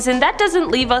spines, and that doesn't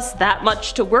leave us that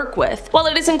much to work with. While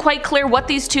it isn't quite clear what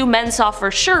these two men saw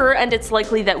for sure, and it's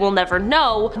likely that we'll never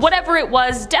know, whatever it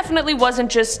was definitely wasn't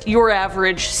just your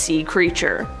average sea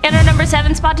creature. In our number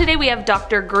 7 spot today we have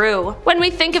Dr. Gru. When we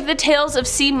think of the tales of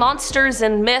sea monsters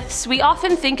and myths, we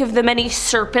often think of the many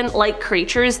serpent-like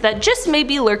creatures that just may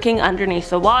be lurking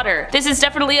underneath the water. This is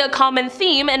definitely a common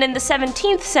theme, and in the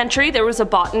 17th century there was a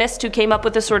botanist who came up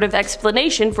with a sort of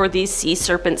explanation for these sea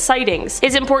serpent sightings.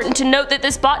 It's important to note that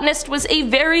this botanist was a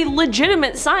very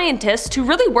legitimate scientist who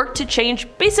really worked to change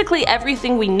basically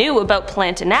everything we knew about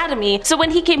plant anatomy, so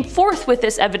when he came forth with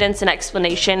this evidence and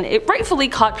explanation, it rightfully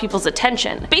caught people's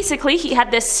attention. Basically, he had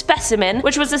this specimen,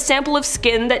 which was a sample of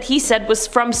skin that he said was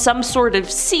from some sort of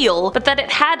seal, but that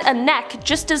it had a neck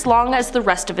just as long as the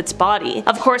rest of its body.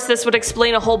 Of course, this would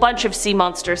explain a whole bunch of sea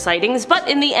monster sightings, but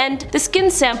in the end, the skin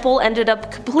sample ended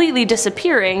up completely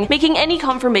disappearing, making any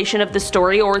confirmation of the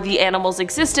story or the animal's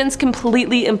existence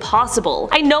completely impossible.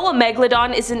 I know a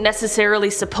megalodon isn't necessarily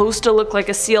supposed to look like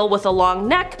a seal with a long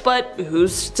neck, but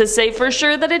who's to say for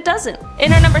sure that it doesn't?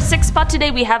 In our number 6 spot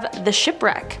today we have the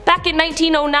shipwreck. Back in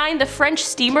 1909, the French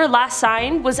steamer La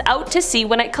Seine was out to sea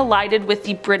when it collided with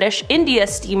the British India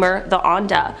steamer the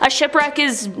Onda. A shipwreck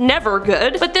is never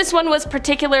good, but this one was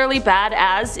particularly bad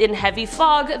as, in heavy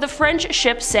fog, the French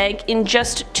ship sank in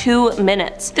just 2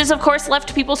 minutes. This of course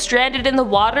left people stranded in the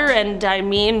water, and I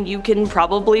mean, you can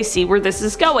probably see where this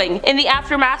is going. In the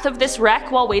aftermath of this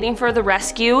wreck, while waiting for the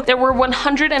rescue, there were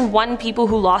 101 people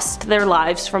who lost their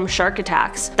lives from shark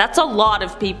attacks. That's a lot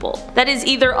of people. That is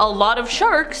either a lot of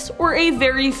sharks or a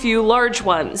very few large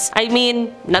ones. I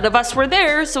mean, none of us were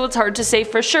there, so it's hard to say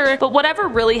for sure, but whatever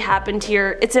really happened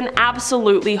here, it's an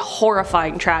absolutely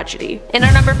horrifying tragedy. In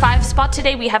our number 5 spot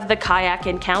today we have the kayak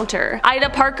encounter. Ida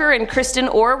Parker and Kristen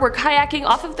Orr were kayaking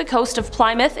off of the coast of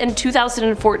Plymouth in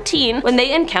 2014 when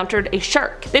they encountered a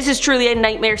shark. This is truly a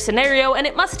nightmare scenario, and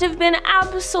it must have been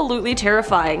absolutely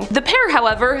terrifying. The pair,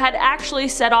 however, had actually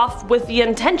set off with the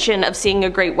intention of seeing a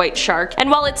great white shark, and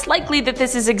while it's likely that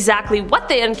this is exactly what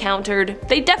they encountered,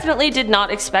 they definitely did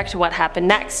not expect what happened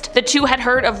next. The two had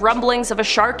heard of rumblings of a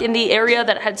shark in the area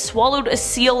that had swallowed a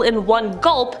seal in one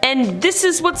gulp, and this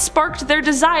is what sparked their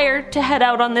desire to head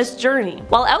out on this journey.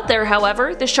 While out there,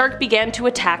 however, the shark began to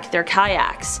attack their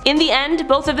kayaks. In the end,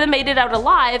 both of them made it out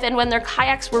alive, and when their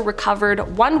kayaks were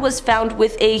recovered, one was found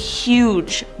with a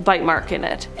huge bite mark in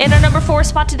it. In our number 4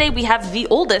 spot today we have the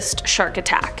oldest shark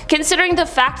attack. Considering the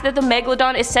fact that the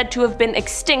megalodon is said to have been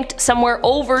extinct somewhere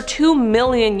over 2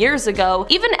 million years ago,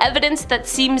 even evidence that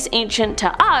seems ancient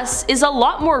to us is a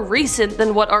lot more recent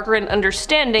than what our current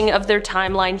understanding of their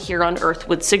timeline here on Earth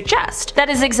would suggest. That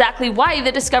is exactly why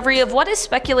the discovery of what is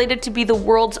speculated to be the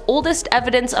world's oldest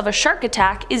evidence of a shark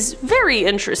attack is very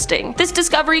interesting. This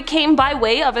discovery came by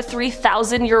way of a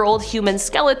 3,000-year-old human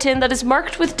skeleton that is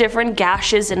marked with different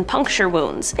gashes and puncture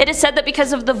wounds. It is said that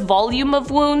because of the volume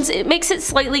of wounds, it makes it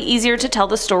slightly easier to tell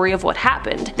the story of what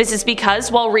happened. This is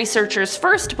because while researchers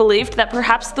first believed that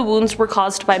perhaps the wounds were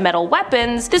caused by metal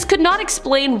weapons, this could not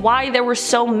explain why there were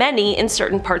so many in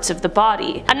certain parts of the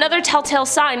body. Another telltale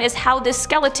sign is how this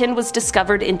skeleton was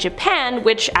discovered in Japan,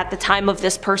 which at the time of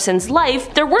this person's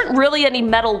life, there weren't really any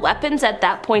metal weapons at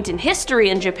that point in history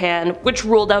in Japan, which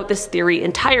ruled out this theory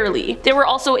entirely. They were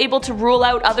also able to rule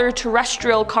out other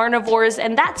terrestrial carnivores,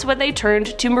 and that's when they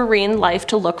turned to marine life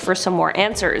to look for some more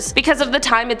answers. Because of the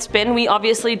time it's been, we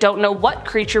obviously don't know what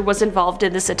creature was involved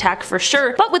in this attack for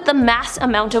sure, but with the mass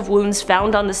amount of wounds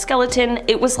found on the skeleton,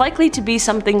 it was likely to be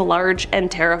something large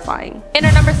and terrifying. In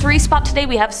our number 3 spot today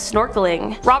we have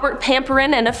snorkeling. Robert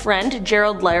Pamperin and a friend,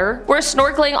 Gerald Lair, were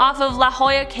snorkeling off of La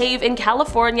Jolla Cave in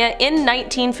California in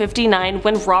 1959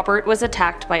 when Robert was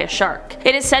attacked by a shark.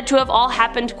 It is said to have all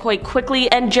happened quite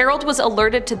quickly, and Gerald was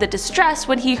alerted to the distress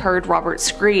when he heard Robert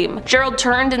scream. Gerald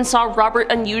turned and saw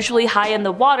Robert unusually high in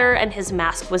the water, and his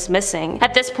mask was missing.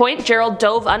 At this point, Gerald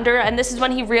dove under, and this is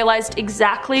when he realized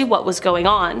exactly what was going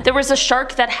on. There was a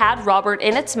shark that had Robert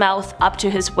in its mouth up to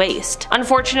his waist.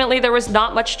 Unfortunately, there was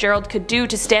not much Gerald could do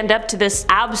to stand up to this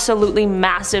absolutely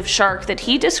massive massive shark that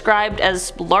he described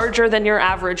as larger than your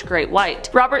average great white.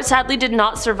 Robert sadly did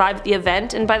not survive the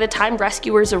event, and by the time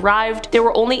rescuers arrived, they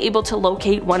were only able to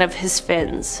locate one of his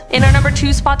fins. In our number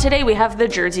 2 spot today, we have the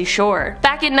Jersey Shore.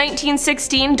 Back in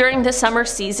 1916, during the summer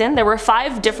season, there were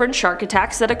 5 different shark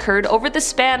attacks that occurred over the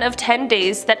span of 10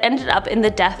 days that ended up in the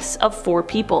deaths of 4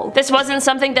 people. This wasn't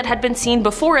something that had been seen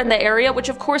before in the area, which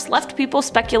of course left people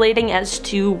speculating as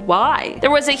to why.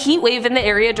 There was a heat wave in the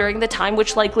area during the time,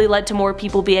 which likely led to more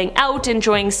people being out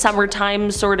enjoying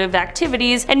summertime sort of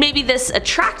activities, and maybe this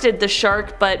attracted the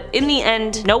shark, but in the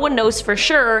end, no one knows for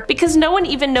sure because no one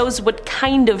even knows what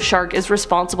kind of shark is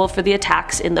responsible for the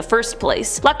attacks in the first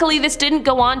place. Luckily, this didn't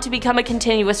go on to become a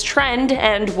continuous trend,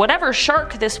 and whatever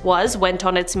shark this was went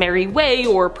on its merry way,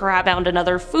 or perhaps found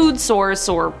another food source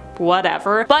or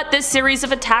whatever, but this series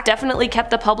of attacks definitely kept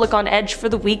the public on edge for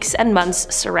the weeks and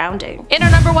months surrounding. In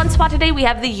our number 1 spot today, we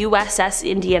have the USS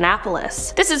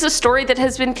Indianapolis. This is a story that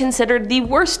has been considered the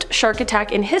worst shark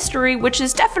attack in history, which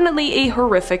is definitely a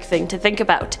horrific thing to think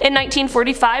about. In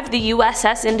 1945, the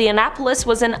USS Indianapolis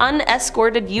was an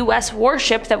unescorted US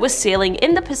warship that was sailing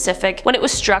in the Pacific when it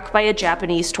was struck by a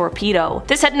Japanese torpedo.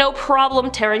 This had no problem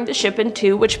tearing the ship in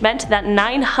two, which meant that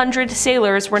 900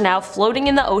 sailors were now floating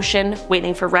in the ocean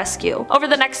waiting for rescue. Over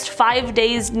the next 5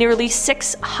 days, nearly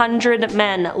 600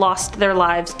 men lost their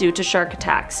lives due to shark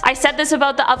attacks. I said this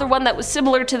about the other one that was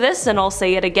similar to this, and I'll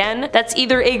say it again. That's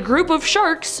either a group of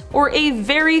sharks or a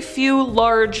very few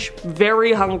large,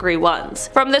 very hungry ones.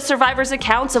 From the survivors'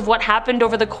 accounts of what happened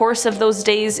over the course of those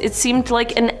days, it seemed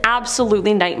like an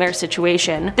absolutely nightmare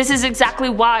situation. This is exactly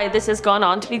why this has gone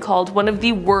on to be called one of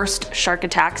the worst shark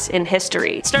attacks in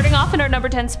history. Starting off in our number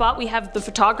 10 spot, we have the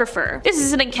photographer. This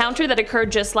is an encounter that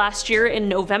occurred just last year in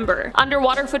November.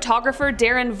 Underwater photographer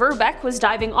Darren Verbeek was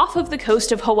diving off of the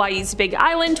coast of Hawaii's Big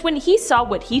Island when he saw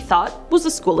what he thought was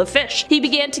a school of fish. He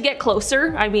began to get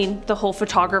closer, I mean the whole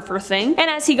photographer thing, and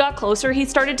as he got closer he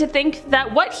started to think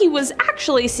that what he was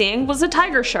actually seeing was a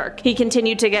tiger shark. He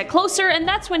continued to get closer, and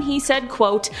that's when he said,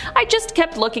 quote, "I just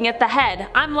kept looking at the head.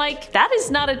 I'm like, that is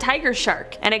not a tiger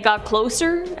shark." And it got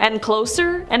closer and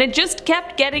closer, and it just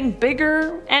kept getting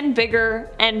bigger and bigger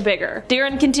and bigger.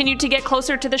 Darren continued to get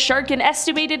closer to the shark and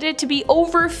estimated it to be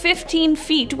over 15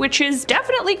 feet, which is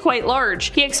definitely quite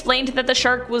large. He explained that the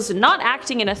shark was not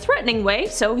acting in a threatening way,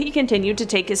 so he continued to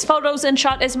take his photos and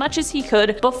shot as much as he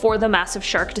could before the massive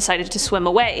shark decided to swim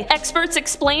away. Experts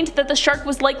explained that the shark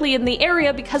was likely in the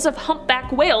area because of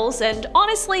humpback whales, and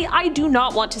honestly, I do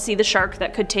not want to see the shark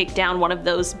that could take down one of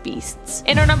those beasts.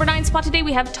 In our number 9 spot today,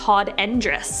 we have Todd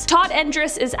Endress. Todd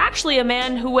Endress is actually a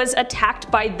man who was attacked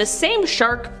by the same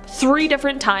shark 3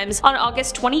 different times on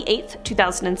August 28th,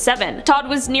 2007. Todd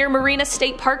was near Marina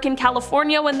State Park in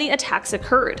California when the attacks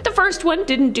occurred. The first one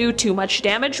didn't do too much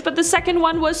damage, but the second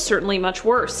one was certainly much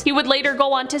worse. He would later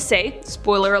go on to say,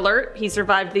 spoiler alert, he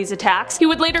survived these attacks, he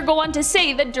would later go on to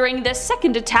say that during this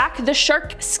second attack, the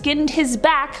shark skinned his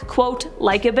back, quote,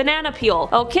 like a banana peel.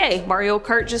 Okay, Mario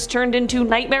Kart just turned into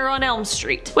Nightmare on Elm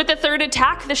Street. With the third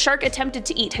attack, the shark attempted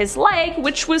to eat his leg,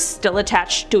 which was still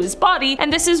attached to his body,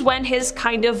 and this is when his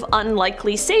kind of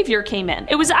unlikely savior came in.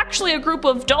 It was actually a group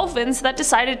of dolphins that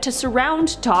decided to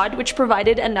surround Todd, which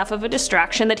provided enough of a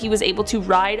distraction that he was able to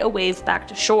ride a wave back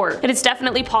to shore. It is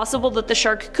definitely possible that the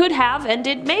shark could have, and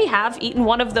it may have, eaten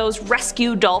one of those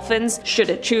rescue dolphins should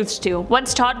it choose to.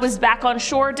 Once Todd was back on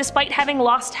shore, despite having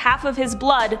lost half of his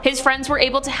blood, his friends were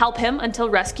able to help him until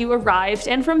rescue arrived,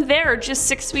 and from there, just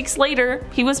 6 weeks later,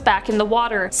 he was back in the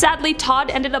water. Sadly, Todd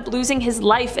ended up losing his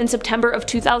life in September of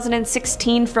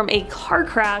 2016 from a car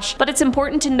crash, but it's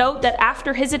important to note that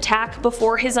after his attack,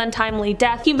 before his untimely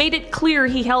death, he made it clear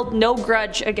he held no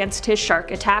grudge against his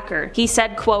shark attacker. He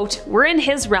said, quote, "We're in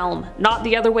his realm, not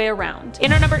the other way around."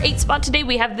 In our number 8 spot today,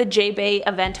 we have the J-Bay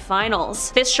event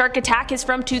finals. This shark attack is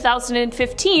from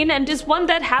 2015 and is one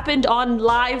that happened on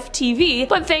live TV,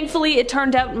 but thankfully it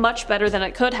turned out much better than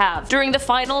it could have. During the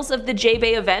finals of the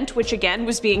J-Bay event, which again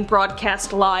was being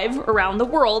broadcast live around the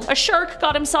world, a shark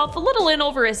got himself a little in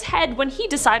over his head when he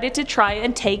decided to try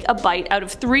and take a bite out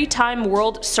of 3-time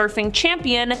world surfing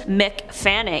champion Mick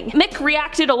Fanning. Mick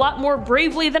reacted a lot more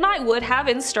bravely than I would have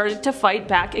and started to fight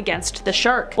back against the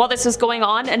shark. While this was going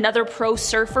on, another pro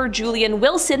surfer, Julian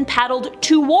Wilson, paddled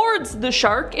towards the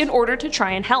shark in order to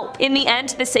try and help. In the end,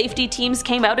 the safety teams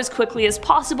came out as quickly as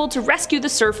possible to rescue the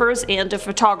surfers and a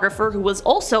photographer who was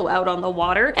also out on the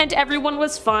water, and everyone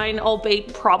was fine,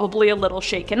 albeit probably a little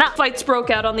shaken up. Fights broke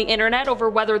out on the internet over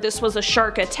whether this was a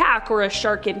shark attack or a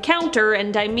shark encounter,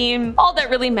 and I mean, all that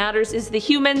really matters matters is the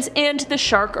humans and the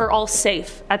shark are all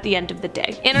safe at the end of the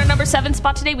day. In our number 7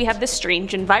 spot today, we have the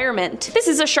strange environment. This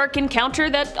is a shark encounter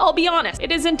that, I'll be honest,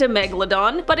 it isn't a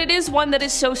megalodon, but it is one that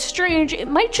is so strange it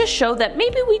might just show that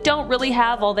maybe we don't really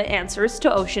have all the answers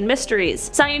to ocean mysteries.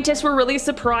 Scientists were really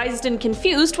surprised and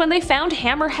confused when they found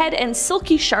hammerhead and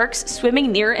silky sharks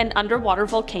swimming near an underwater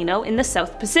volcano in the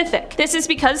South Pacific. This is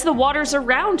because the waters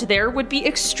around there would be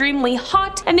extremely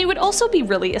hot and they would also be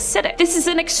really acidic. This is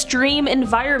an extreme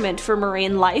environment for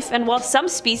marine life, and while some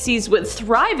species would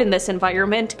thrive in this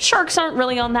environment, sharks aren't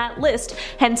really on that list,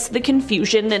 hence the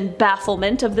confusion and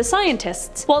bafflement of the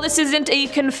scientists. While this isn't a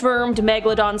confirmed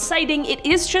Megalodon sighting, it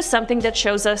is just something that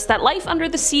shows us that life under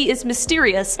the sea is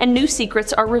mysterious and new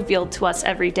secrets are revealed to us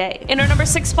every day. In our number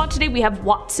 6 spot today, we have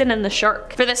Watson and the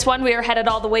shark. For this one, we are headed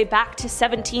all the way back to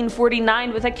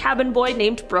 1749 with a cabin boy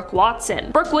named Brooke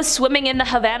Watson. Brooke was swimming in the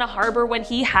Havana harbor when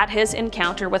he had his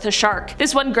encounter with a shark.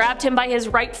 This one grabbed him by his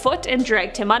right foot and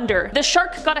dragged him under. The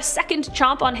shark got a second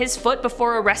chomp on his foot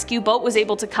before a rescue boat was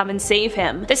able to come and save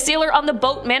him. The sailor on the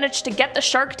boat managed to get the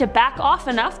shark to back off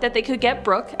enough that they could get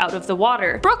Brooke out of the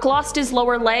water. Brooke lost his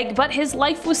lower leg, but his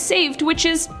life was saved, which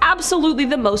is absolutely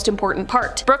the most important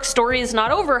part. Brooke's story is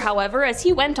not over, however, as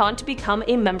he went on to become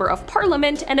a member of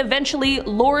Parliament and eventually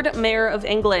Lord Mayor of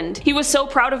England. He was so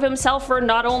proud of himself for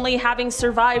not only having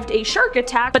survived a shark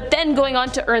attack, but then going on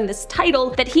to earn this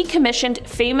title that he commissioned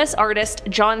famous artist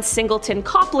John Singleton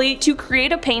Copley to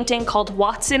create a painting called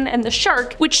Watson and the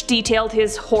Shark, which detailed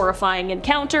his horrifying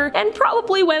encounter and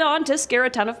probably went on to scare a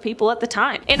ton of people at the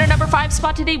time. In our number 5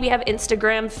 spot today, we have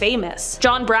Instagram famous.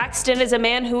 John Braxton is a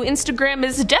man who Instagram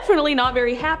is definitely not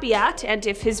very happy at, and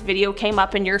if his video came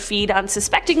up in your feed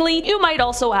unsuspectingly, you might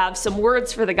also have some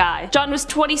words for the guy. John was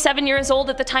 27 years old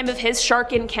at the time of his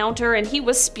shark encounter, and he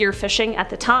was spearfishing at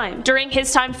the time. During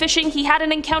his time fishing, he had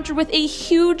an encounter with a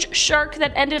huge shark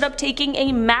that ended up taking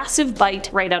a massive bite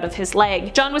right out of his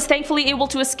leg. John was thankfully able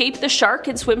to escape the shark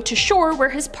and swim to shore, where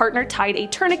his partner tied a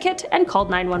tourniquet and called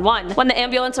 911. When the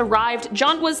ambulance arrived,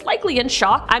 John was likely in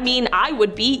shock. I mean, I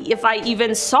would be if I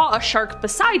even saw a shark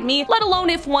beside me, let alone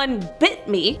if one bit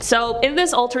me. So in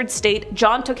this altered state,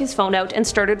 John took his phone out and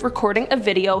started recording a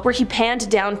video where he panned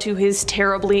down to his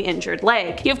terribly injured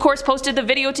leg. He of course posted the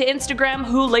video to Instagram,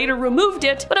 who later removed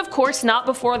it, but of course not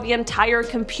before the entire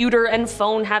computer and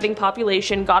phone having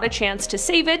population got a chance to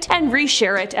save it and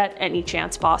reshare it at any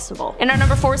chance possible. In our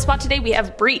number 4 spot today, we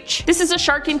have Breach. This is a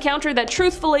shark encounter that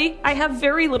truthfully I have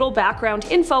very little background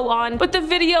info on, but the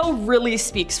video really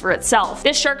speaks for itself.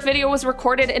 This shark video was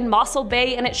recorded in Mossel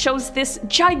Bay and it shows this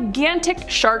gigantic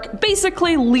shark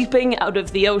basically leaping out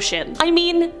of the ocean. I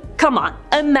mean, come on,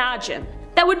 imagine.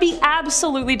 That would be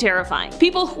absolutely terrifying.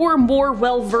 People who are more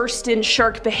well versed in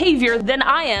shark behavior than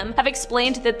I am have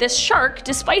explained that this shark,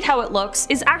 despite how it looks,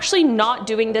 is actually not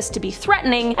doing this to be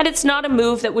threatening, and it's not a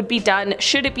move that would be done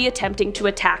should it be attempting to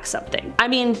attack something. I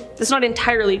mean, that's not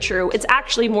entirely true. It's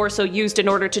actually more so used in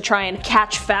order to try and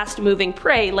catch fast-moving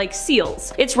prey like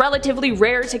seals. It's relatively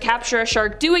rare to capture a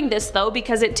shark doing this though,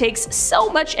 because it takes so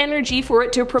much energy for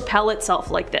it to propel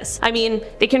itself like this. I mean,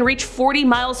 they can reach 40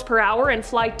 miles per hour and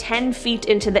fly 10 feet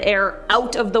into the air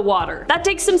out of the water. That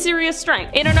takes some serious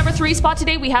strength. In our number 3 spot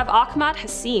today, we have Ahmad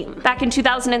Hassim. Back in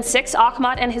 2006,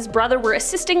 Ahmad and his brother were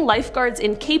assisting lifeguards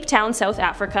in Cape Town, South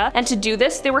Africa, and to do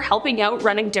this, they were helping out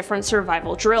running different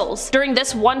survival drills. During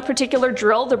this one particular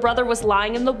drill, the brother was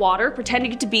lying in the water,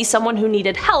 pretending to be someone who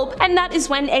needed help, and that is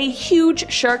when a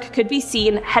huge shark could be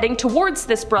seen heading towards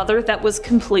this brother that was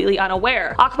completely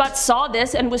unaware. Ahmad saw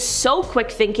this and was so quick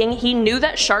thinking he knew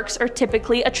that sharks are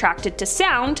typically attracted to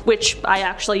sound, which I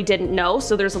actually didn't know,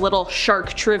 so there's a little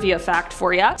shark trivia fact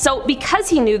for ya. So because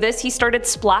he knew this, he started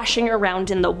splashing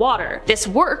around in the water. This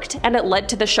worked, and it led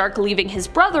to the shark leaving his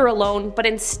brother alone, but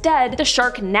instead, the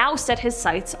shark now set his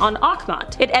sights on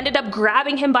Ahmad. It ended up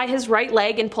grabbing him by his right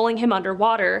leg and pulling him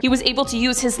underwater. He was able to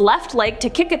use his left leg to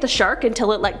kick at the shark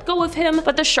until it let go of him,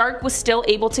 but the shark was still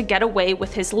able to get away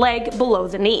with his leg below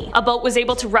the knee. A boat was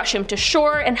able to rush him to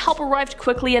shore, and help arrived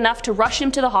quickly enough to rush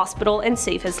him to the hospital and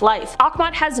save his life.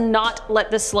 Ahmad has not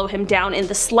let this slow him down in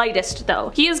the slightest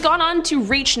though. He has gone on to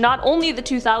reach not only the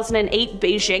 2008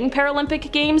 Beijing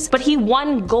Paralympic Games, but he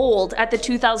won gold at the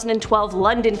 2012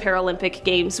 London Paralympic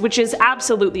Games, which is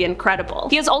absolutely incredible.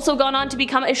 He has also gone on to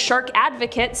become a shark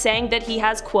advocate, saying that he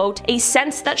has, quote, a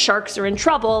sense that sharks are in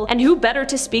trouble, and who better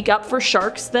to speak up for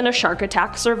sharks than a shark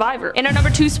attack survivor. In our number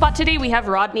 2 spot today, we have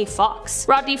Rodney Fox.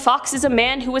 Rodney Fox is a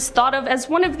man who was thought of as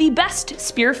one of the best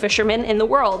spear fishermen in the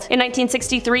world. In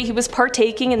 1963, he was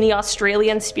partaking in the Australian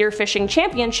Australian Spearfishing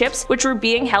Championships, which were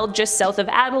being held just south of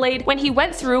Adelaide, when he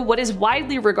went through what is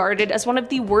widely regarded as one of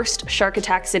the worst shark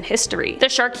attacks in history. The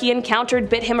shark he encountered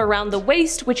bit him around the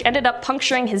waist, which ended up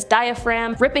puncturing his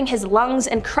diaphragm, ripping his lungs,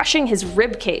 and crushing his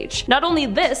rib cage. Not only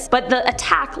this, but the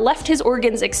attack left his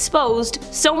organs exposed,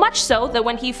 so much so that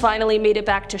when he finally made it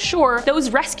back to shore,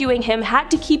 those rescuing him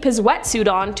had to keep his wetsuit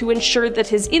on to ensure that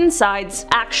his insides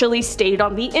actually stayed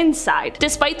on the inside.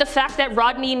 Despite the fact that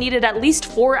Rodney needed at least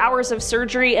 4 hours of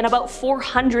surgery and about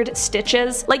 400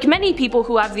 stitches, like many people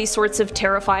who have these sorts of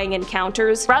terrifying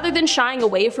encounters, rather than shying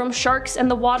away from sharks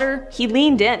and the water, he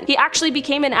leaned in. He actually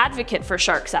became an advocate for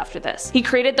sharks after this. He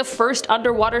created the first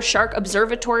underwater shark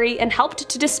observatory and helped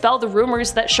to dispel the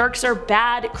rumors that sharks are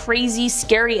bad, crazy,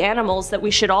 scary animals that we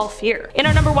should all fear. In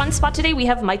our number 1 spot today, we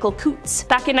have Michael Coots.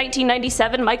 Back in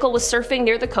 1997, Michael was surfing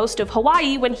near the coast of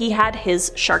Hawaii when he had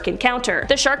his shark encounter.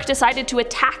 The shark decided to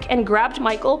attack and grabbed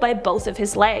Michael by both of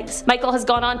his legs. Michael has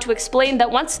gone on to explain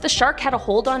that once the shark had a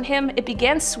hold on him, it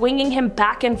began swinging him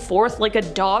back and forth like a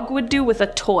dog would do with a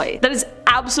toy. That is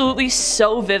absolutely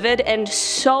so vivid and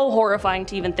so horrifying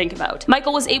to even think about.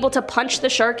 Michael was able to punch the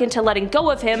shark into letting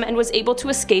go of him and was able to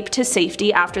escape to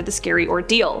safety after the scary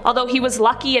ordeal. Although he was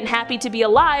lucky and happy to be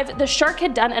alive, the shark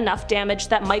had done enough damage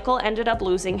that Michael ended up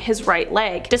losing his right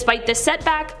leg. Despite this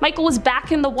setback, Michael was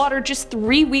back in the water just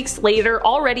 3 weeks later,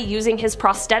 already using his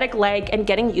prosthetic leg and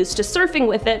getting used to surfing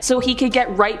with it so he could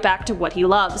get right back to what he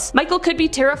loves. Michael could be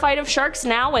terrified of sharks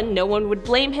now and no one would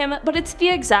blame him, but it's the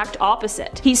exact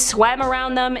opposite. He swam around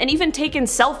them and even taken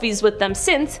selfies with them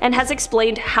since, and has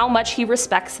explained how much he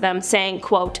respects them, saying,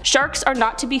 quote, "Sharks are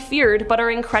not to be feared but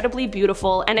are incredibly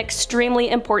beautiful and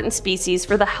extremely important species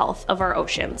for the health of our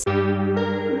oceans."